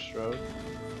brush stroke.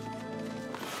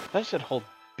 I said hold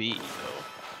B, though.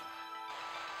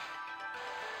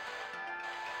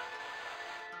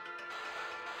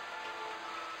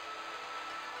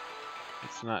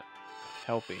 It's not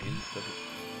helping.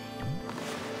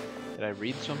 Did I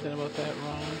read something about that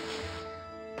wrong?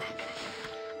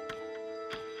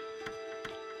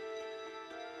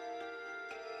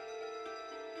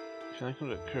 If I come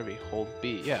to Kirby, hold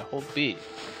B. Yeah, hold B.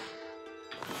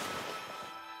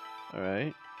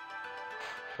 Alright.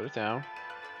 Put it down.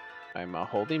 I'm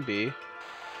holding B.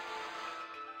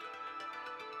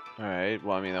 Alright,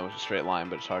 well, I mean, that was a straight line,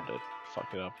 but it's hard to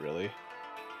fuck it up, really.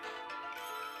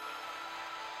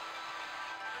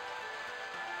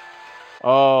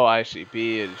 Oh, I see.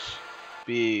 B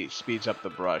speeds up the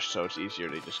brush, so it's easier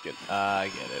to just get... I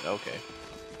get it. Okay.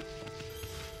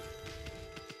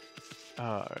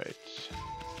 Alright.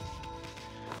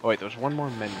 Oh, wait, there's one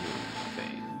more menu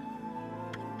thing.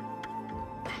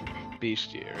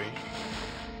 Bestiary.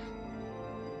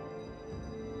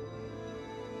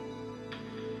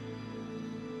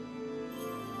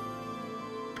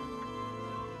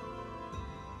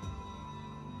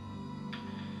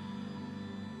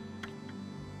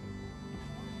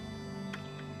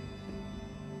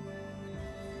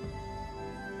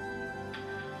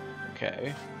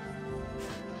 Okay.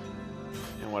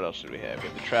 And what else do we have? We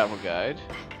have the travel guide.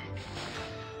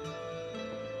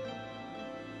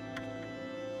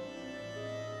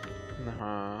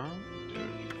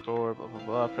 Door, blah blah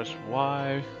blah. Press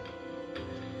Y.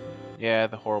 Yeah,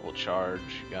 the horrible charge.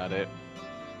 Got it.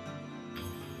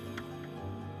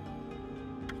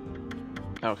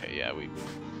 Okay, yeah, we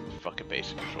fucking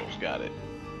basic controls. Got it.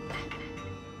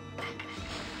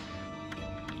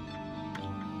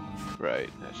 Right,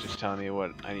 that's just telling me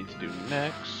what I need to do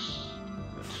next.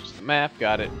 That's just the map.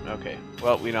 Got it. Okay.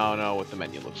 Well, we now know what the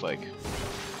menu looks like.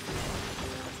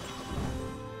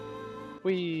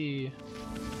 Whee!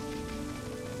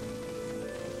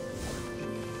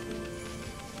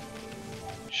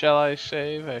 Shall I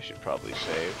save? I should probably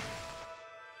save.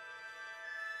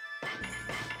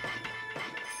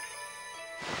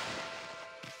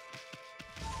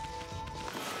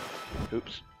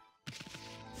 Oops.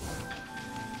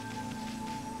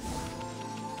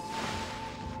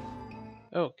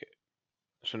 Okay.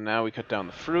 So now we cut down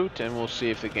the fruit, and we'll see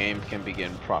if the game can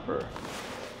begin proper.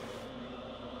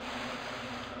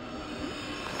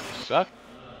 I suck.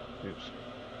 Oops.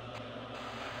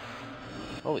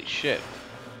 Holy shit.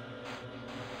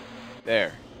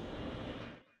 There.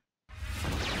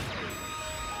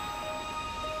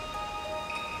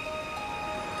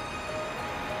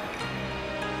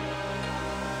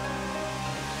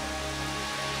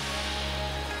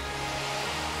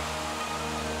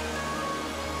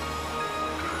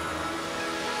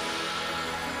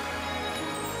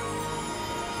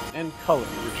 And color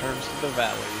returns to the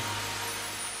valley.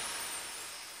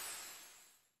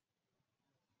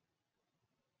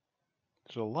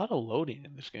 There's a lot of loading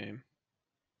in this game.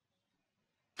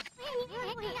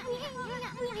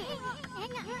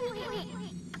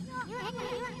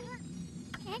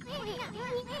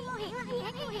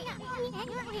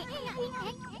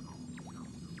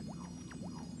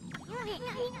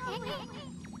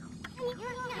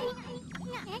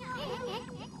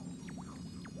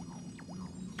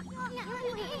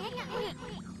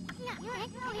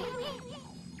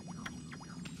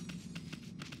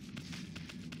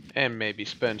 And maybe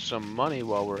spend some money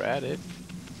while we're at it.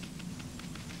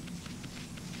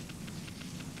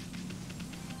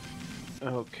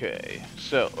 Okay,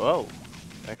 so, oh,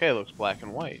 that guy looks black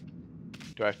and white.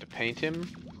 Do I have to paint him?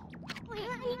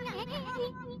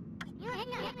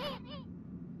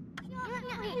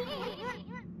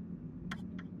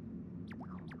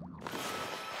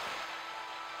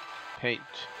 Paint.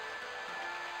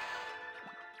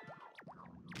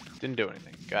 Didn't do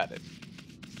anything. Got it.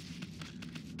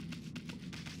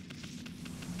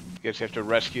 Guess you have to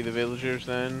rescue the villagers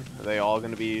then? Are they all going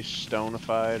to be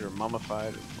stonified or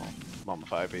mummified? Well,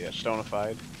 mummified, but yeah,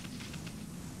 stonified.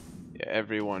 Yeah,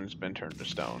 everyone's been turned to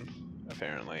stone,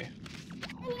 apparently.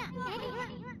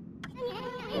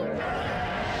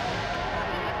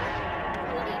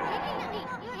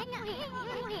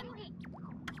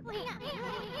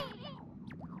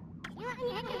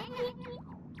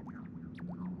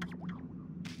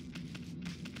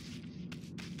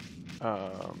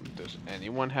 Does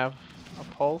anyone have a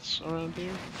pulse around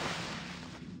here?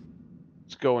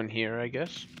 Let's go in here, I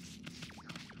guess.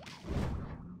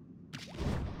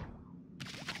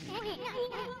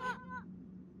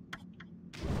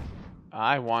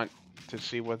 I want to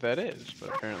see what that is, but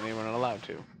apparently we're not allowed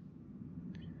to.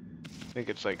 I think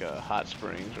it's like a hot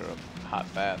springs or a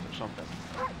hot bath or something.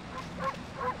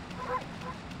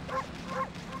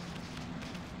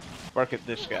 Bark at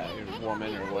this guy, or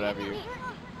woman, or whatever you...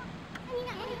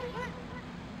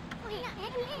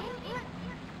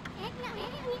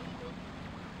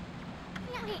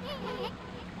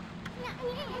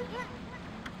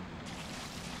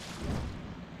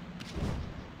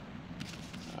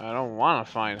 I don't want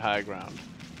to find high ground.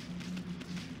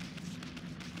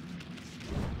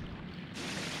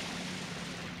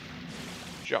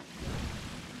 Jump.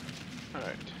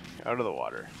 Alright, out of the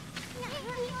water.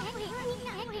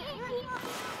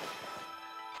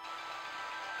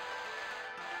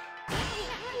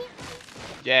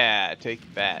 Yeah, take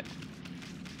that.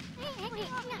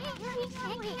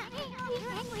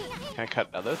 Can I cut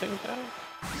other things out?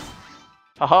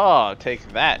 Haha,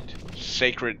 take that,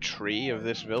 sacred tree of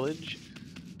this village.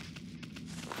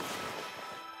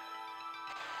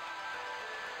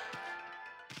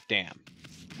 Damn.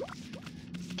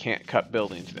 Can't cut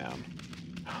buildings down.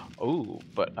 Oh,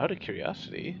 but out of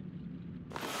curiosity...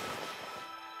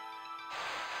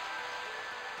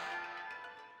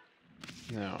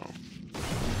 No.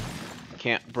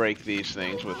 Can't break these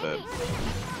things with a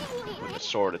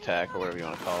sword attack or whatever you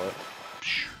want to call it.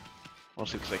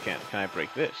 Mostly because I can't. Can I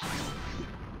break this?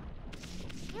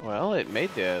 Well, it made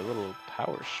the little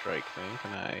power strike thing.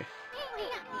 Can I?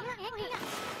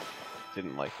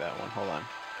 Didn't like that one. Hold on.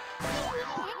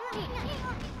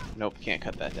 Nope, can't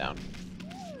cut that down.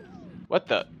 What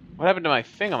the? What happened to my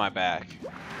thing on my back?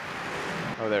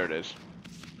 Oh, there it is.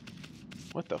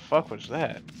 What the fuck was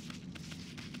that?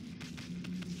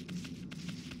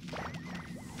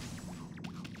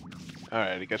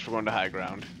 Alright, I guess we're going to high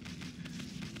ground.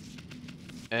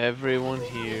 Everyone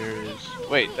here is...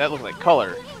 Wait, that looked like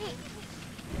color.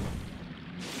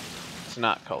 It's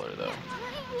not color, though.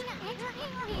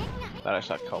 Thought I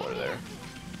saw color there.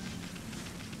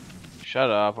 Shut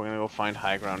up, we're gonna go find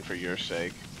high ground for your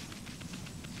sake.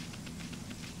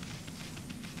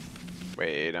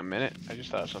 Wait a minute, I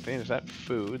just thought of something. Is that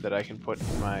food that I can put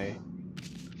in my...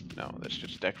 No, that's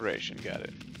just decoration, got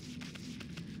it.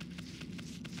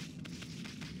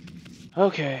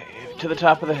 Okay, to the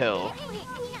top of the hill.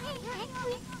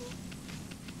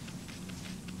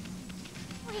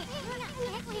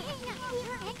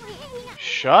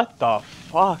 Shut the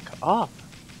fuck up.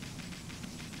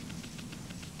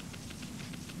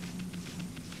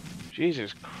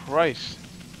 Jesus Christ.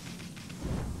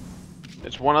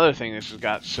 It's one other thing this has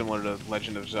got similar to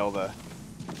Legend of Zelda.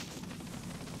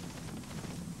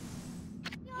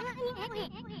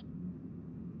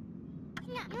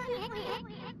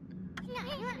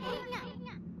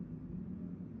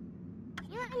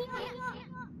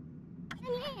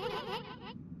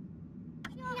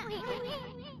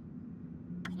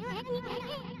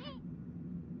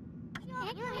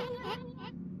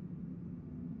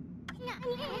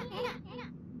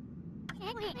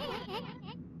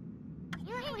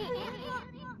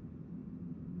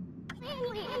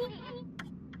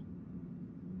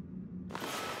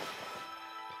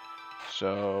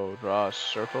 So, draw a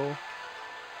circle.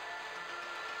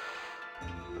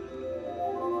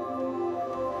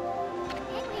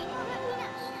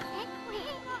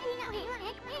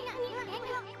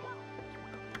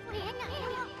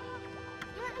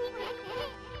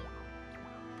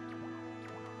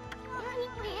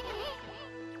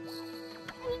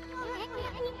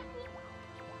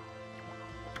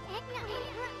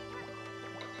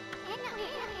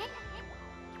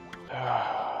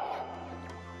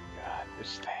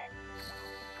 This thing.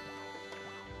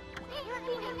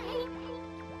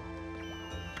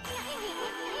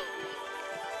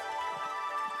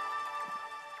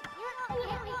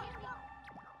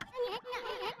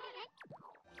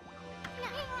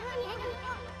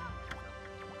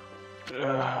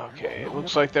 Okay, it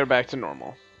looks like they're back to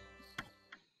normal.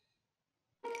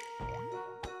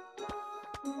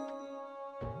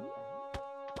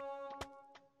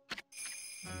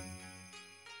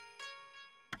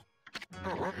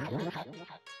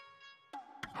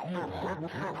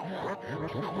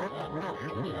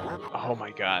 Oh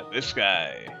my god, this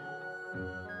guy.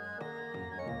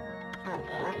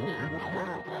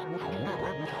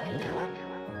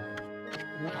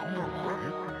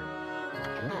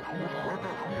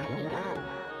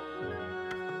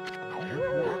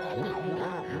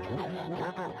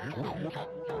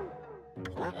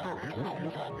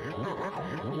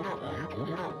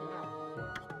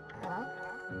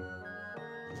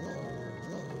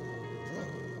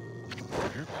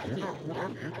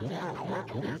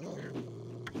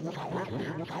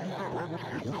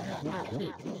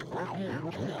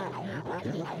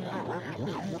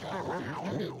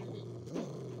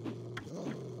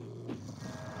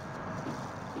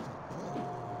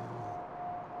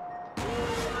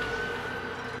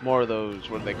 More of those,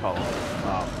 what do they call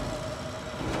them?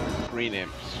 Green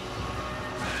imps.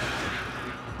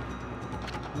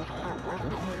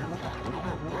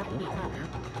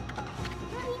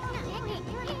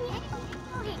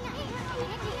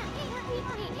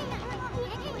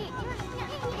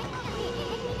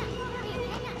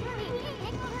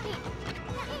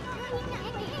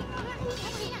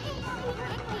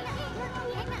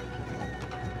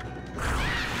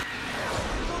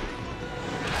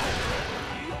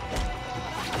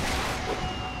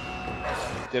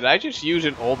 Did I just use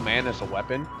an old man as a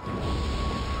weapon?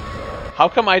 How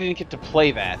come I didn't get to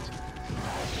play that?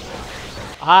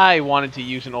 I wanted to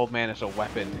use an old man as a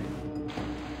weapon.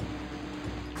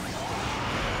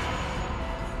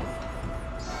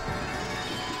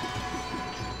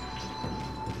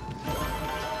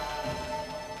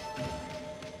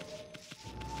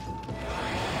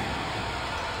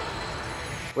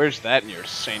 Where's that in your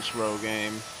Saints Row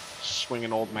game? Swing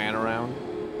an old man around?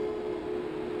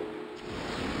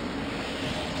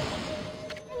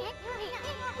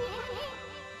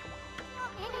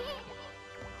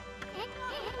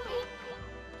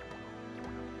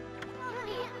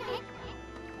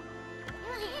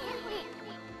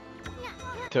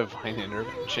 Divine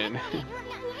intervention.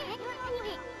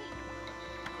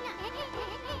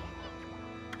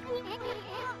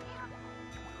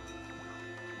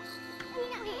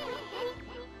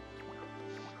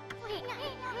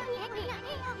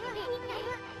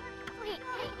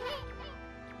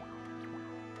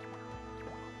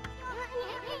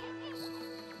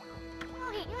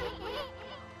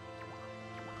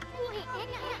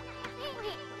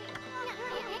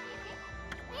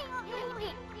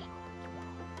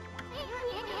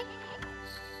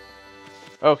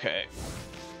 Okay.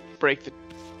 Break the...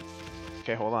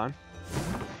 Okay, hold on.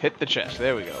 Hit the chest.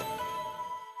 There we go.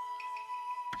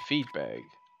 Feed bag.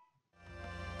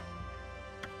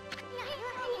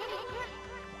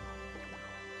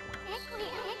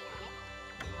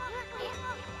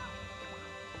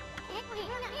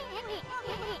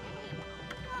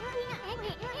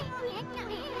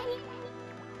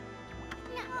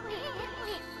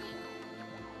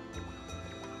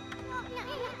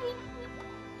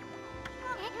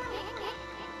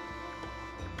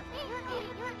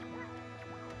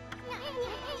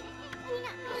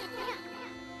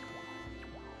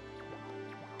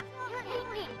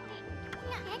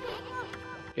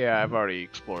 Yeah, I've already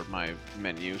explored my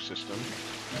menu system.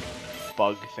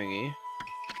 Bug thingy.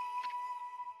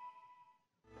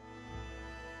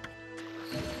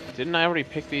 Didn't I already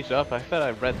pick these up? I thought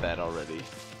I read that already.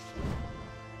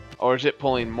 Or is it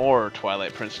pulling more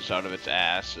Twilight Princess out of its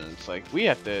ass? And it's like, we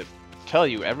have to tell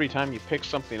you every time you pick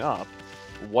something up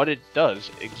what it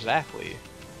does exactly.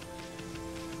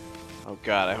 Oh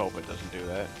god, I hope it doesn't do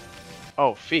that.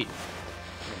 Oh, feed.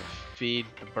 Feed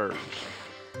the birds.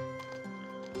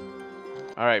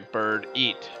 Alright, bird,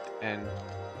 eat. And,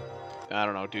 I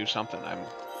don't know, do something, I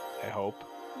hope.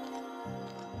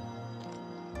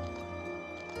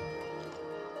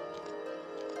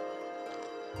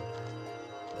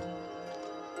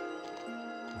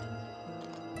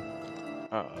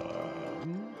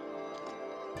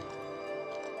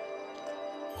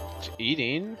 It's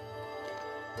eating.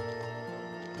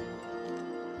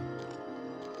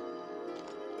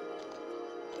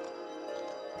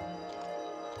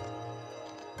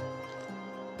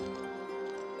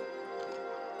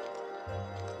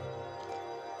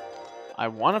 I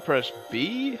want to press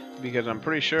B because I'm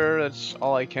pretty sure that's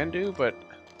all I can do, but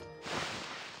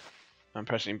I'm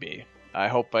pressing B. I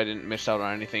hope I didn't miss out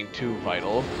on anything too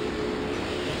vital.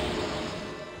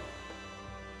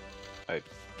 I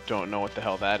don't know what the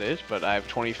hell that is, but I have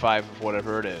 25 of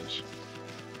whatever it is.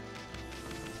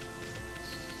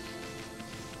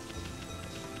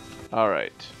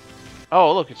 Alright.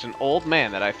 Oh, look, it's an old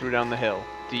man that I threw down the hill.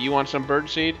 Do you want some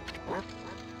birdseed?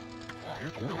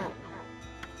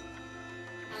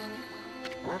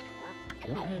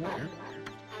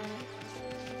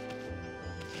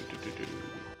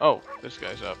 Oh, this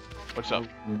guy's up. What's up?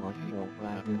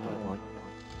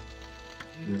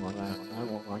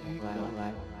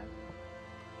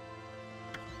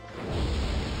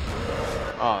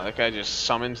 Oh, that guy just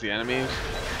summons the enemies?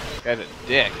 That guy's a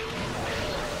dick.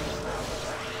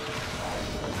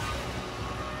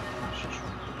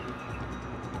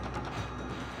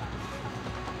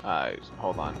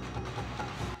 Hold on.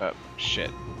 Shit.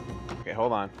 Okay,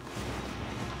 hold on.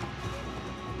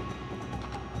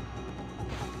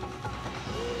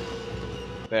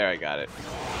 There, I got it.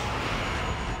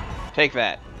 Take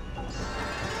that.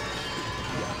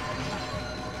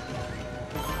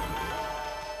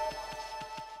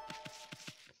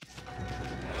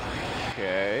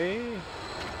 Okay.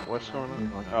 What's going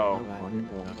on? Oh.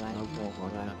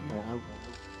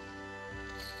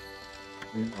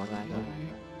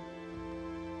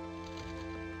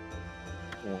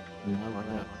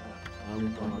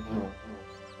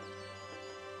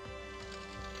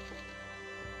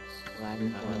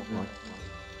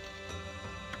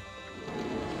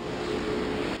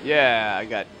 Yeah, I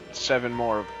got 7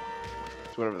 more.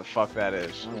 Whatever the fuck that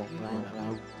is.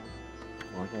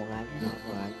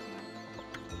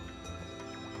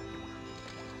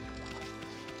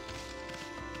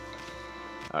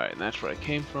 Alright, and that's where I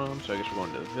came from, so I guess we're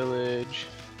going to the village.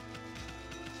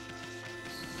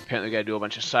 Apparently we gotta do a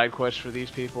bunch of side quests for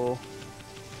these people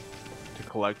to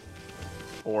collect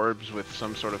orbs with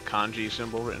some sort of kanji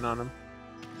symbol written on them.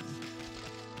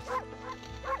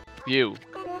 You,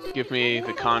 give me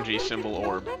the kanji symbol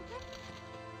orb.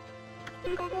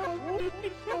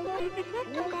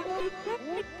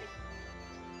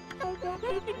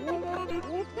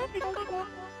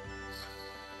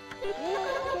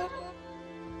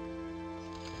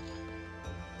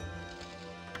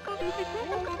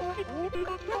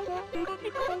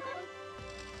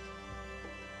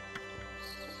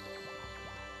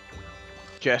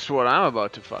 Guess what I'm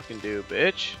about to fucking do,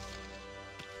 bitch.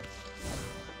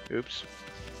 Oops.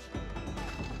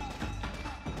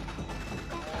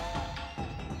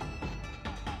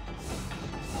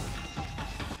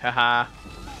 Haha.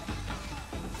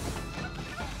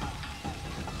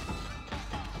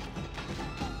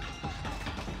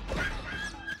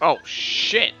 Oh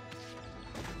shit.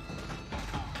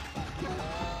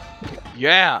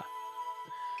 Yeah.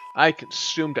 I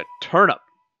consumed a turnip.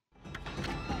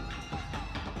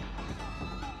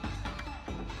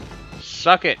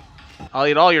 Suck it. I'll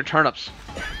eat all your turnips.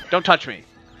 Don't touch me.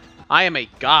 I am a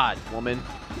god, woman.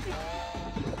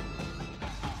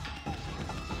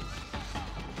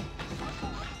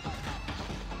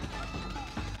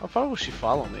 How far will she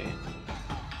follow me?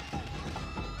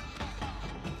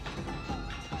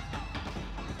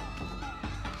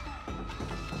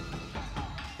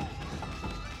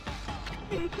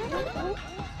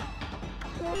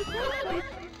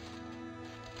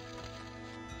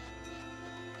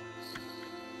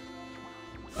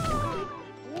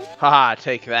 Haha,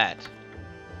 take that.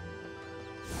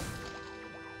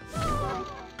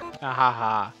 Ha ha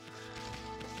ha.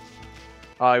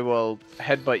 I will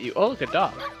headbutt you. Oh, look, a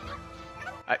dog.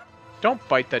 Don't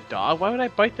bite the dog. Why would I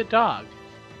bite the dog?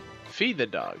 Feed the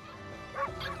dog.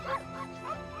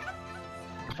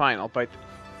 Fine, I'll bite the...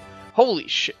 Holy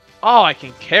shit. Oh, I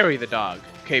can carry the dog.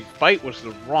 Okay, bite was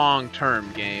the wrong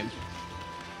term, game.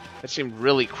 That seemed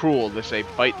really cruel to say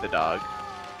bite the dog.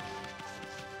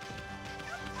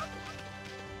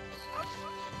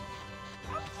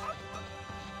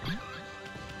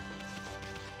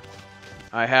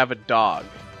 I have a dog.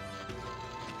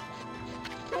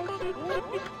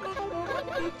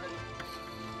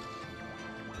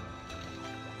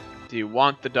 Do you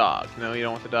want the dog? No, you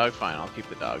don't want the dog? Fine, I'll keep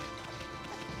the dog.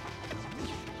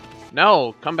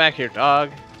 No! Come back here,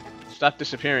 dog! Stop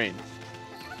disappearing.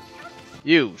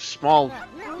 You, small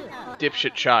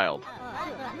dipshit child.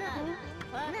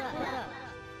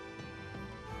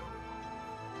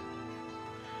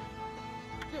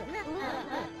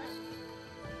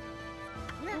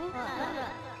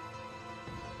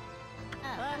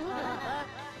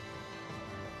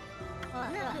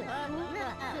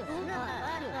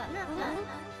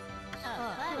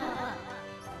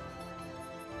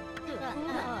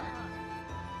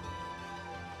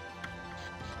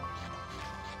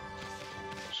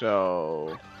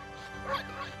 So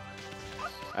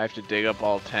I have to dig up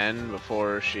all 10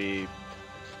 before she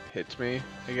hits me,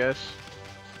 I guess.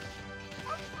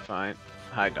 Fine.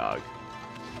 Hi, dog.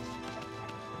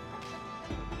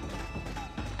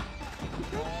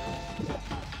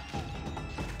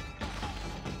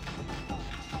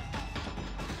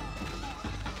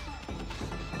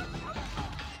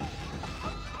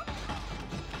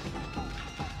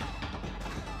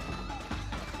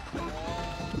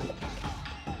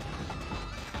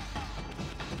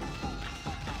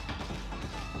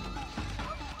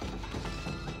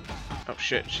 Oh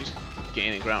shit, she's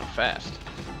gaining ground fast.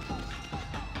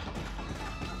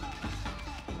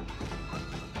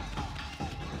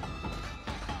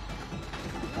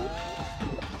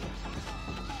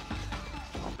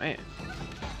 Oh man.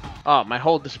 Oh, my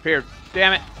hold disappeared.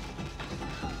 Damn it.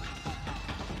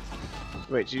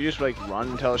 Wait, do you just like run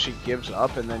until she gives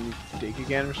up and then you dig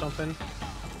again or something?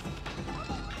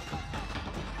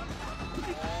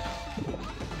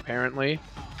 Apparently.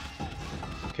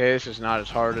 Okay, this is not as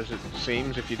hard as it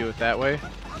seems if you do it that way.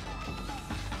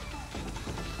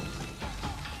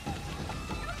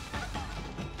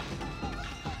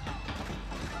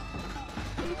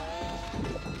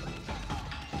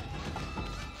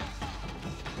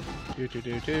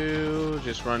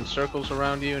 Just run circles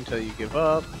around you until you give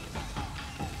up.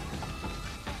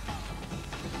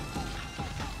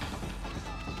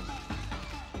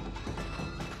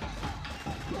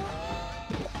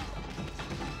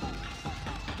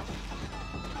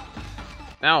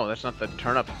 No, that's not the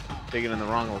turnip digging in the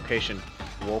wrong location.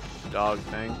 Wolf dog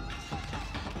thing.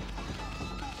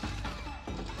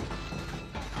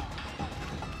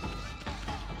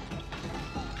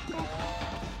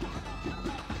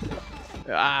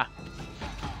 Ah!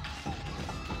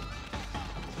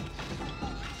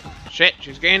 Shit,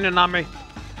 she's gaining on me.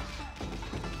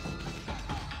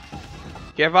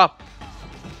 Give up.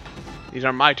 These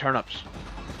are my turnips.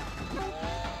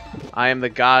 I am the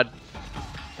god.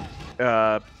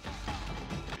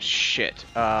 Shit.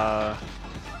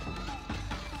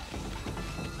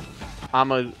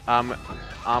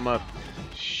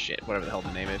 Shit, whatever the hell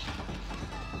the name is.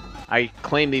 I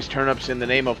claim these turnips in the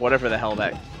name of whatever the hell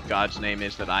that god's name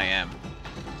is that I am.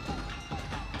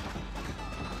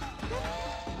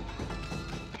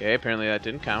 Okay, apparently that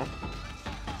didn't count.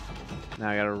 Now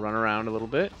I gotta run around a little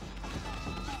bit.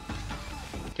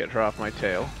 Get her off my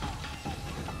tail.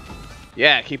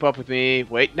 Yeah, keep up with me.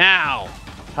 Wait now!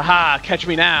 Haha, catch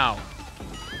me now!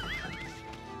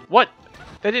 What?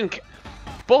 That didn't...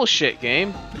 Bullshit,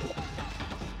 game.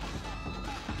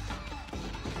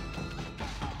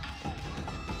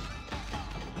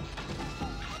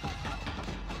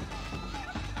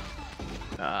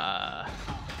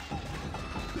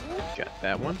 Got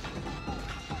that one.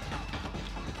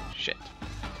 Shit.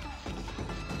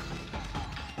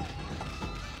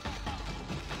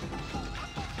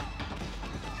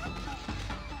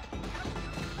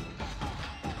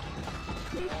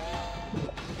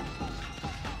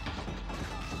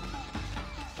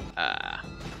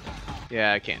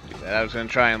 Yeah, I can't do that. I was gonna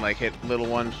try and like hit little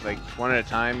ones, like one at a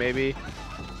time, maybe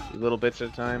little bits at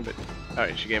a time. But all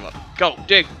right, she gave up. Go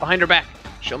dig behind her back.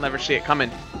 She'll never see it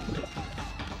coming.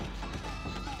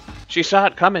 She saw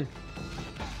it coming.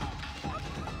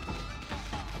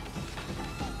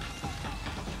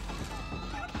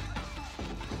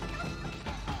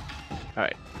 All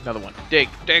right, another one. Dig,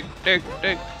 dig, dig,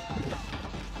 dig.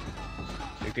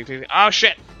 Dig, dig, dig. Oh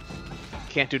shit!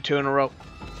 Can't do two in a row.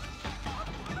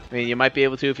 I mean, you might be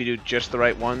able to if you do just the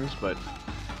right ones, but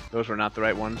those were not the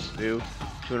right ones to do.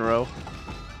 Two in a row.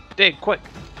 Dig, quick!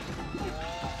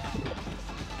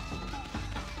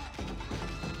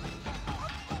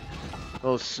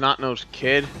 Little snot-nosed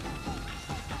kid.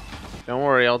 Don't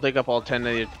worry, I'll dig up all 10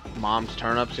 of your mom's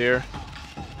turnips here.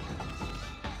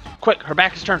 Quick, her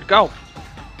back is turned. Go!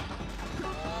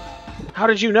 How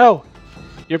did you know?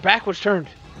 Your back was turned.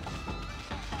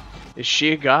 Is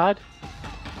she a god?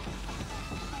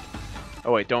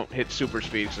 Oh wait, don't hit super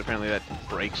speed, because apparently that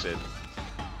breaks it.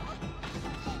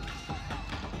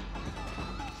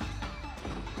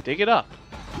 Dig it up.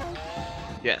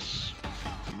 Yes.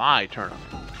 My turnip.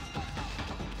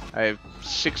 I have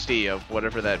 60 of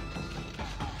whatever that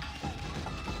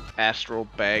astral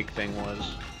bag thing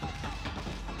was.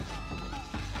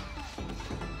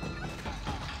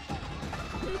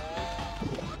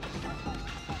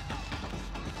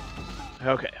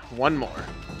 Okay, one more.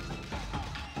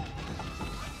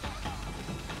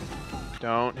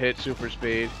 Don't hit super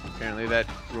speed. Apparently that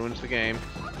ruins the game.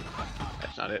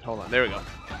 That's not it. Hold on. There we go.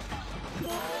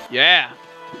 Yeah!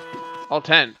 All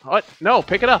 10. What? No,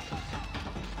 pick it up!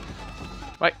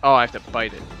 Wait. Oh, I have to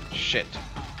bite it. Shit.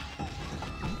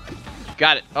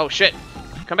 Got it. Oh, shit.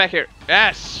 Come back here.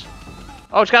 Yes!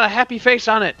 Oh, it's got a happy face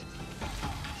on it!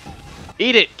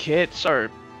 Eat it, kid. Sorry,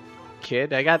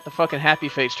 kid. I got the fucking happy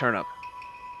face turnip.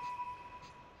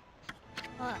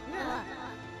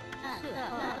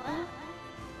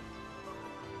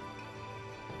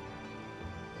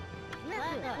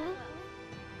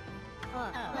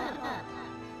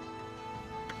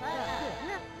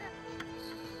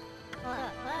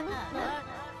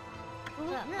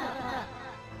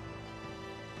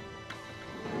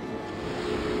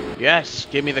 Yes,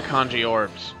 give me the kanji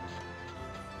orbs.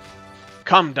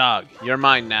 Come, dog. You're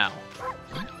mine now.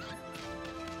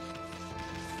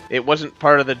 It wasn't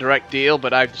part of the direct deal,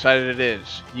 but I've decided it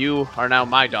is. You are now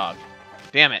my dog.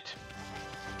 Damn it.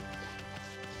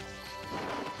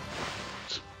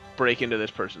 Let's break into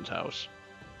this person's house.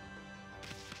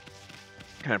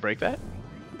 Can I break that?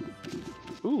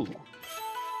 Ooh.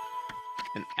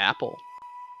 An apple.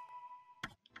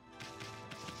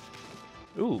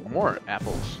 Ooh, more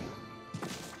apples.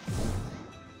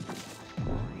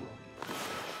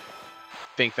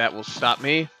 Think that will stop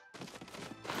me?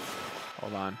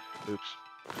 Hold on. Oops.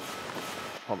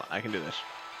 Hold on, I can do this.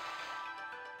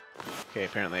 Okay,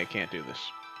 apparently I can't do this.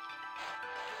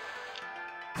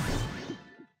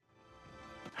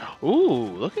 Ooh,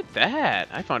 look at that!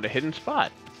 I found a hidden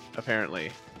spot,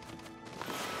 apparently.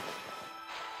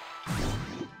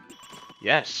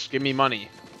 Yes, give me money.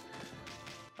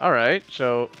 Alright,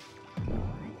 so...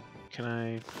 Can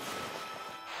I...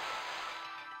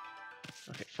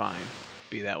 Okay, fine.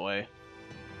 Be that way.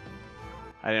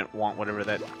 I didn't want whatever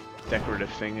that decorative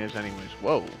thing is anyways.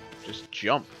 Whoa, just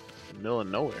jump in the middle of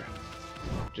nowhere.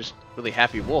 Just really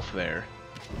happy wolf there.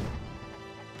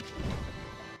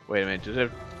 Wait a minute, does it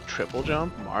have triple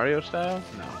jump? Mario style?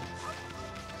 No.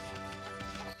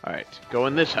 Alright, go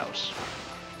in this house.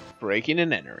 Breaking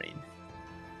and entering.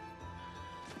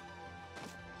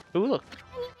 Ooh, look.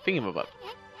 Thingamabob.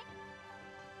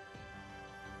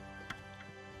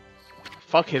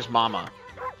 Fuck his mama.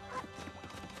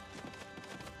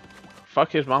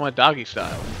 Fuck his mama doggy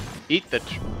style. Eat the...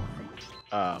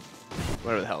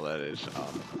 whatever the hell that is.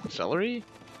 Celery?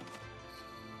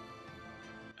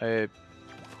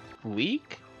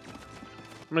 Leek?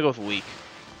 I'm gonna go with leek.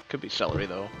 Could be celery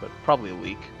though, but probably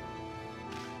leek.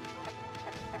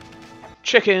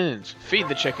 Chickens! Feed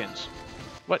the chickens!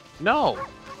 What? No!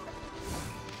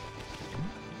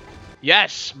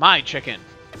 Yes! My chicken!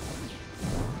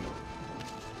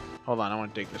 Hold on, I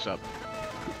want to dig this up.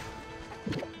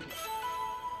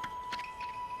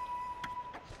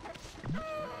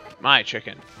 My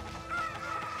chicken.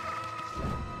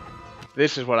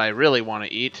 This is what I really want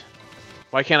to eat.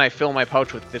 Why can't I fill my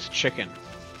pouch with this chicken?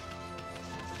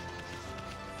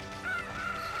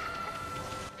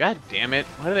 God damn it.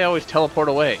 Why do they always teleport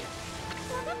away?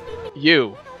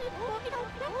 You.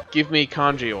 Give me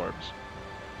kanji orbs.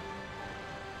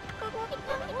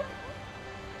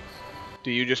 Do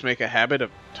you just make a habit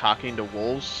of talking to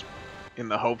wolves in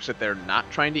the hopes that they're not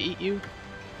trying to eat you?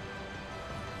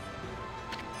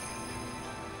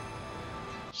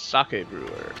 Sake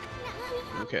brewer.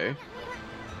 Okay.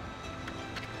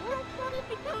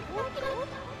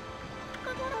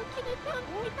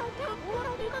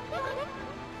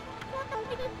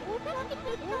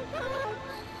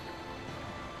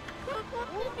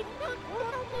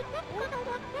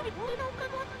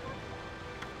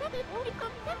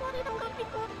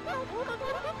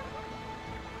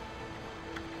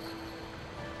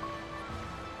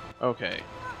 Okay.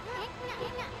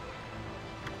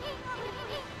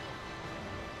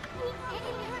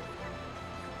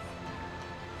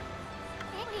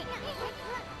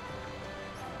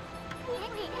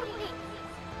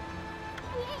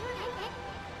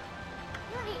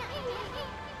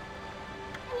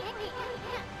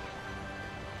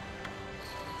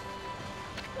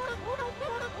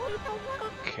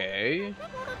 Okay.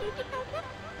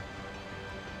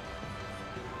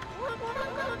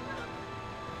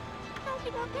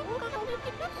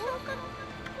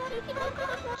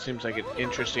 Seems like an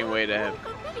interesting way to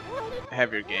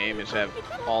have your game is have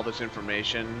all this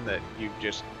information that you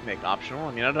just make optional.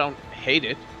 I mean, I don't hate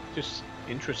it, just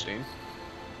interesting.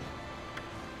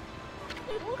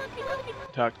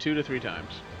 Talk 2 to 3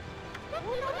 times.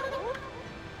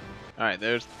 Alright,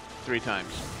 there's 3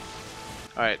 times.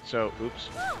 Alright, so, oops.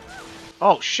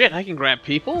 Oh shit, I can grab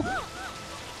people?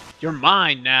 You're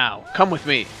mine now. Come with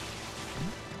me.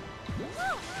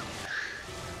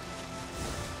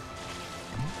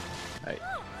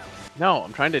 No,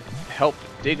 I'm trying to help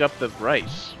dig up the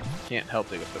rice. Can't help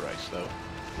dig up the rice, though.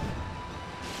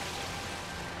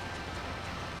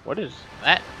 What is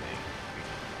that thing?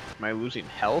 Am I losing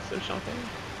health or something?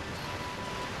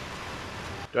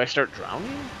 Do I start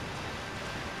drowning?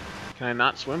 Can I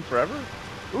not swim forever?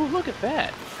 Ooh, look at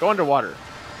that! Go underwater.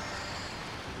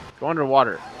 Go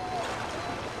underwater.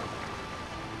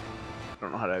 I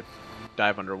don't know how to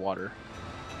dive underwater.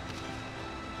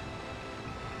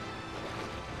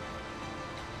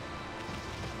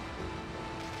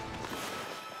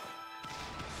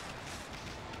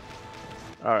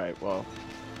 Alright, well,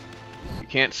 you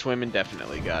can't swim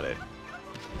indefinitely, got it.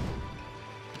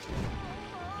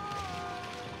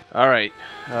 Alright,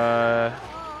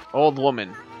 old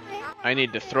woman, I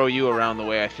need to throw you around the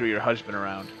way I threw your husband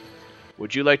around.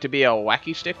 Would you like to be a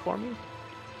wacky stick for me?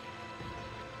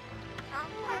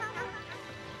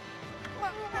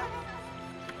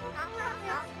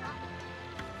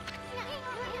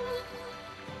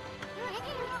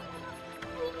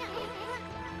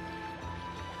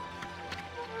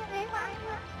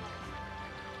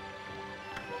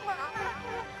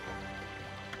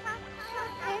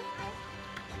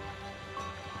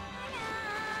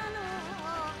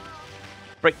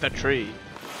 Break the tree.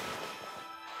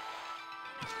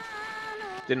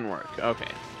 Didn't work.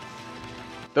 Okay.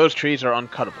 Those trees are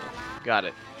uncuttable. Got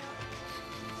it.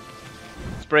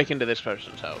 Let's break into this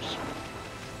person's house.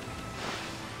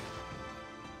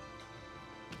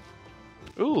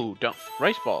 Ooh,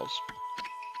 rice balls.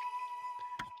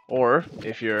 Or,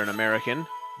 if you're an American,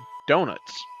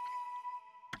 donuts.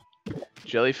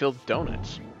 Jelly-filled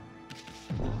donuts.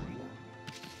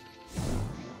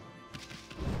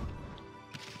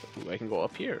 Ooh, I can go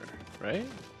up here, right?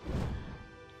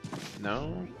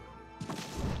 No?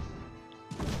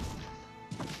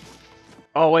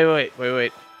 Oh, wait.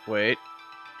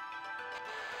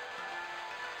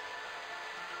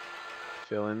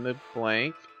 Fill in the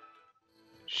blank.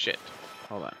 Shit.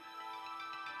 Hold on.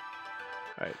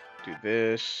 Alright, do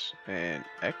this, and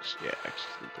X? Yeah, X is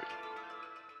the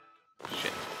 3.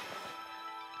 Shit.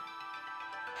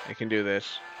 I can do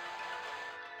this.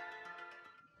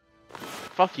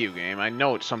 Fuck you, game. I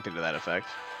know it's something to that effect.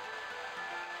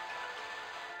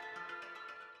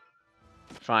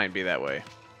 Fine, be that way.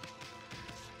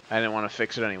 I didn't want to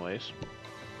fix it anyways.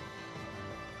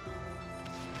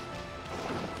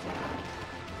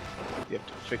 You have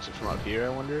to fix it from up here, I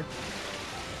wonder?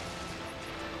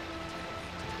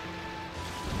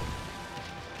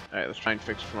 Alright, let's try and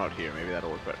fix it from out here. Maybe that'll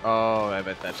work better. Oh, I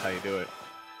bet that's how you do it.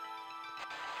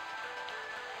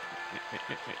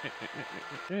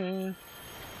 Did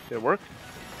it work?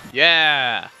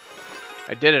 Yeah!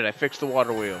 I did it. I fixed the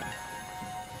water wheel.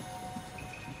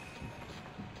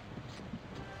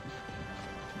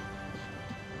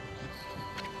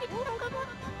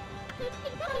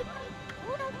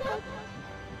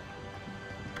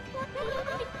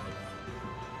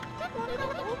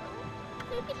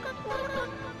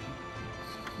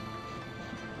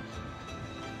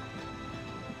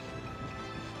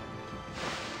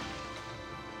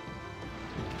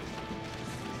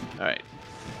 Alright.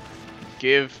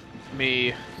 Give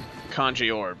me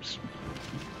kanji orbs.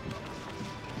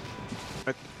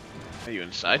 Are you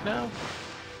inside now?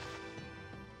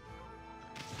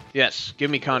 Yes,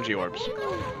 give me kanji orbs.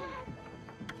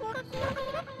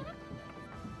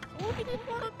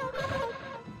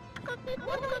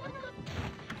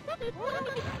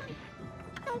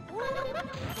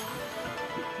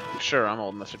 Sure, I'm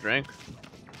holding this a drink.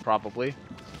 Probably.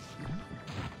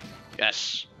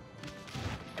 Yes.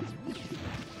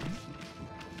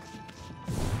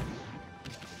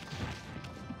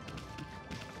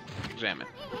 Examine.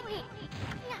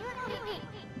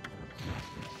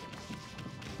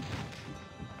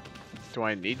 Do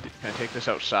I need to... Can I take this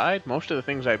outside? Most of the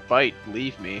things I bite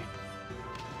leave me.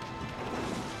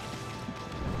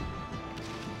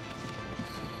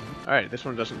 Alright, this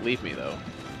one doesn't leave me, though.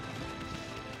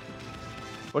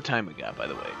 What time we got, by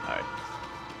the way? Alright.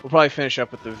 We'll probably finish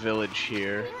up with the village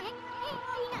here.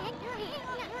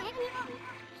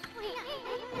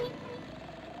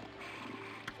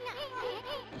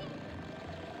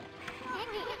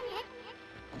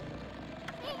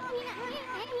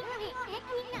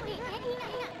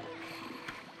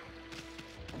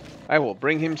 I will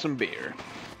bring him some beer.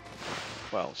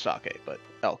 Well, sake, but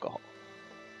alcohol.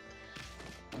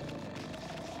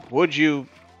 Would you...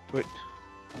 Wait.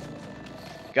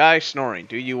 Guy snoring,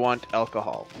 do you want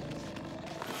alcohol?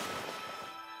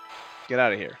 Get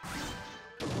out of here.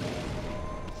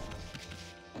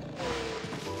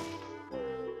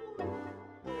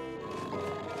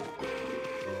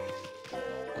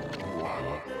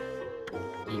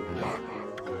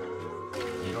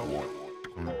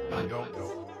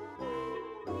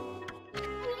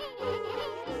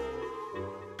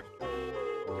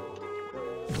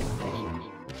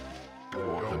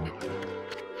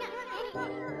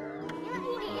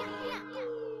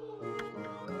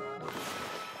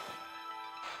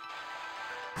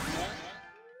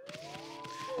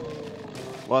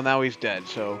 Well, now he's dead,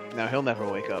 so now he'll never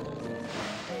wake up.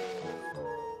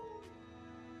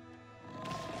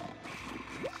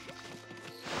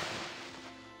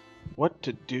 What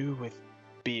to do with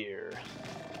beer?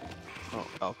 Oh,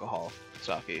 alcohol.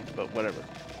 Sake, but whatever.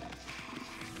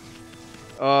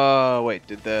 Wait,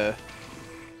 did the...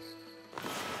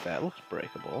 That looks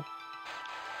breakable.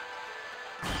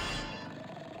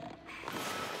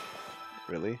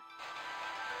 Really?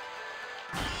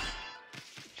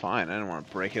 Fine, I don't want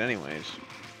to break it anyways.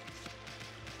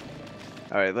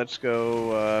 Alright, let's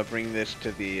go bring this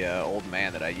to the old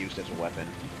man that I used as a weapon.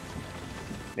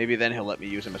 Maybe then he'll let me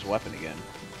use him as a weapon again.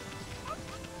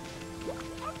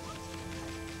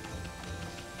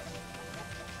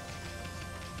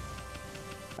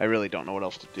 I really don't know what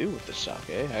else to do with this sake.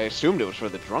 I assumed it was for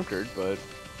the drunkard, but...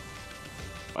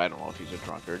 I don't know if he's a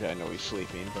drunkard. I know he's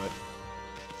sleeping, but...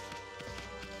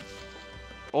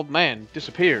 Old man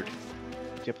disappeared.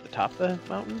 Is he up at the top of the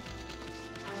mountain?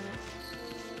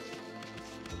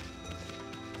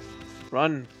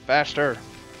 Run faster.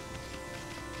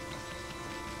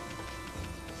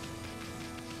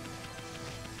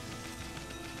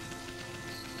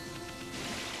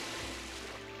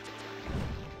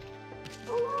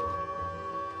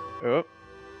 Oh,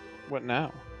 what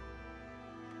now?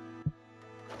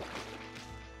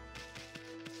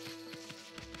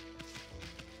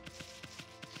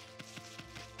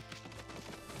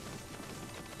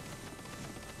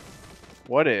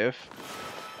 What if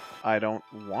I don't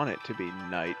want it to be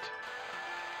night?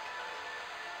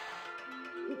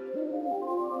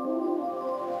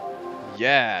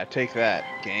 Yeah, take that,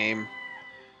 game.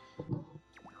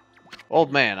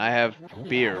 Old man, I have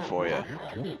beer for you.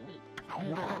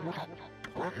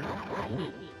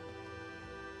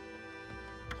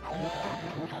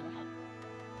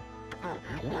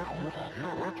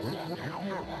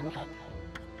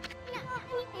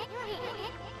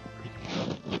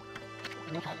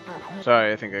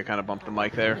 Sorry, I think I kind of bumped the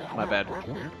mic there. My bad.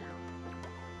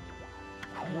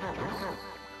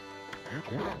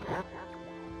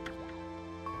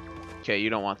 Okay, you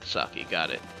don't want the sake.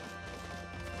 Got it.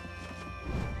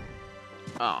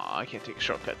 Aw, I can't take a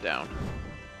shortcut down.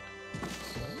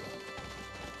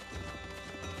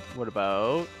 What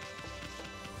about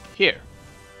here?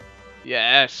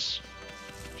 Yes!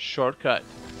 Shortcut.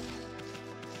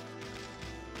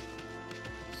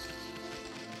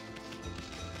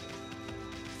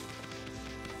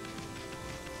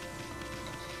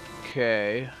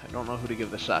 Okay, I don't know who to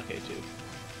give the sake to.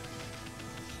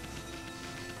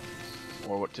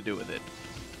 Or what to do with it.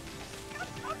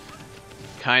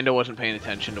 Kinda wasn't paying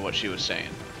attention to what she was saying.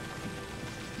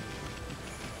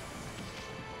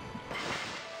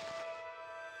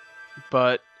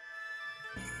 But,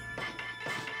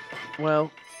 well,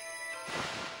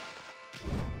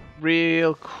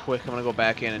 real quick, I'm gonna go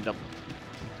back in and dump.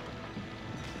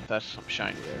 That's some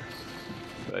shiny there.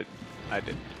 But I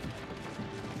didn't.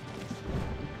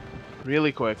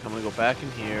 Really quick, I'm gonna go back in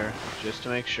here just to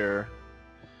make sure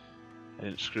I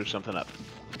didn't screw something up.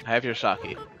 Have your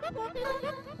sake.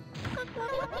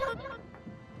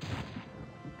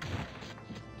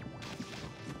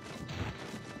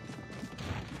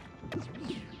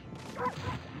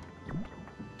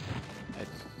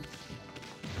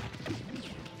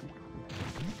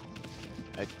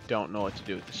 I don't know what to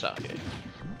do with the sake.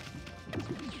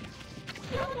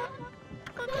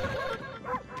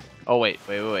 Oh wait.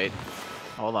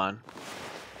 Hold on.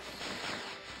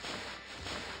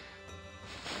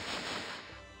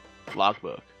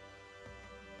 Logbook.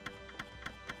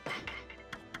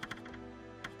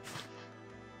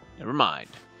 Never mind.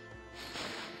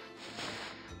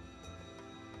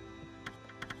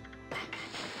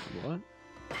 What?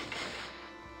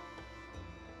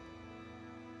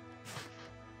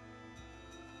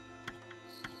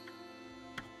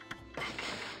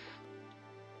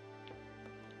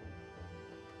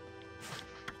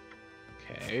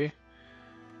 Okay.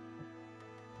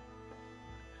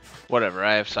 Whatever,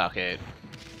 I have sake.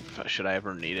 Should I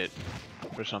ever need it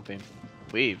for something?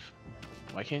 Leave.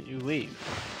 Why can't you leave?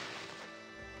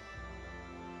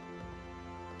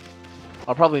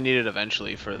 I'll probably need it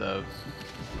eventually for the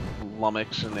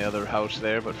lummox in the other house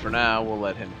there, but for now, we'll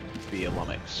let him be a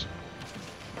lummox.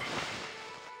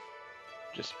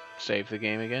 Just save the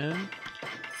game again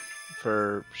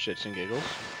for shits and giggles.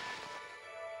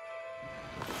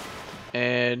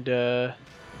 And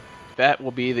that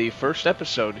will be the first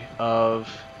episode of...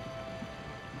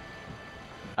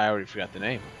 I already forgot the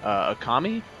name.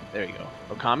 Okami? There you go.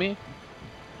 Okami?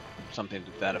 Something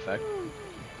to that effect.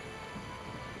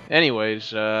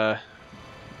 Anyways, I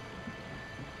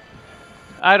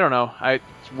don't know.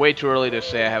 It's way too early to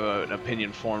say I have an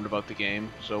opinion formed about the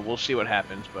game, so we'll see what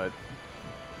happens, but...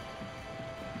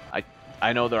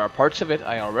 I know there are parts of it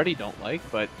I already don't like,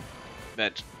 but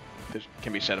that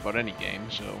can be said about any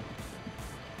game, so...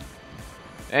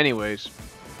 Anyways,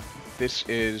 this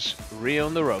is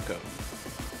Reown the Rojko,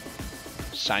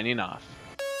 signing off.